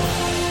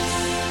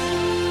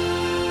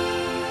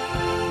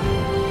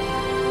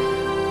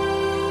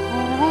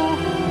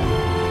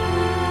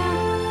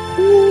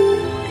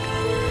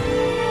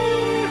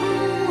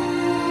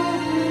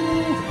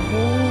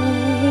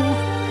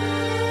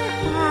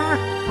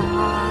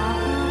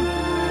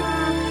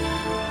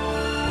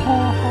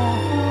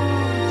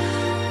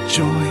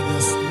 Join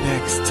us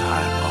next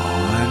time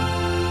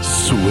on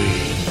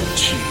Sweet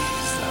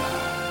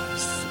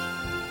Jesus.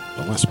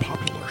 The less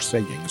popular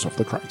sayings of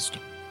the Christ.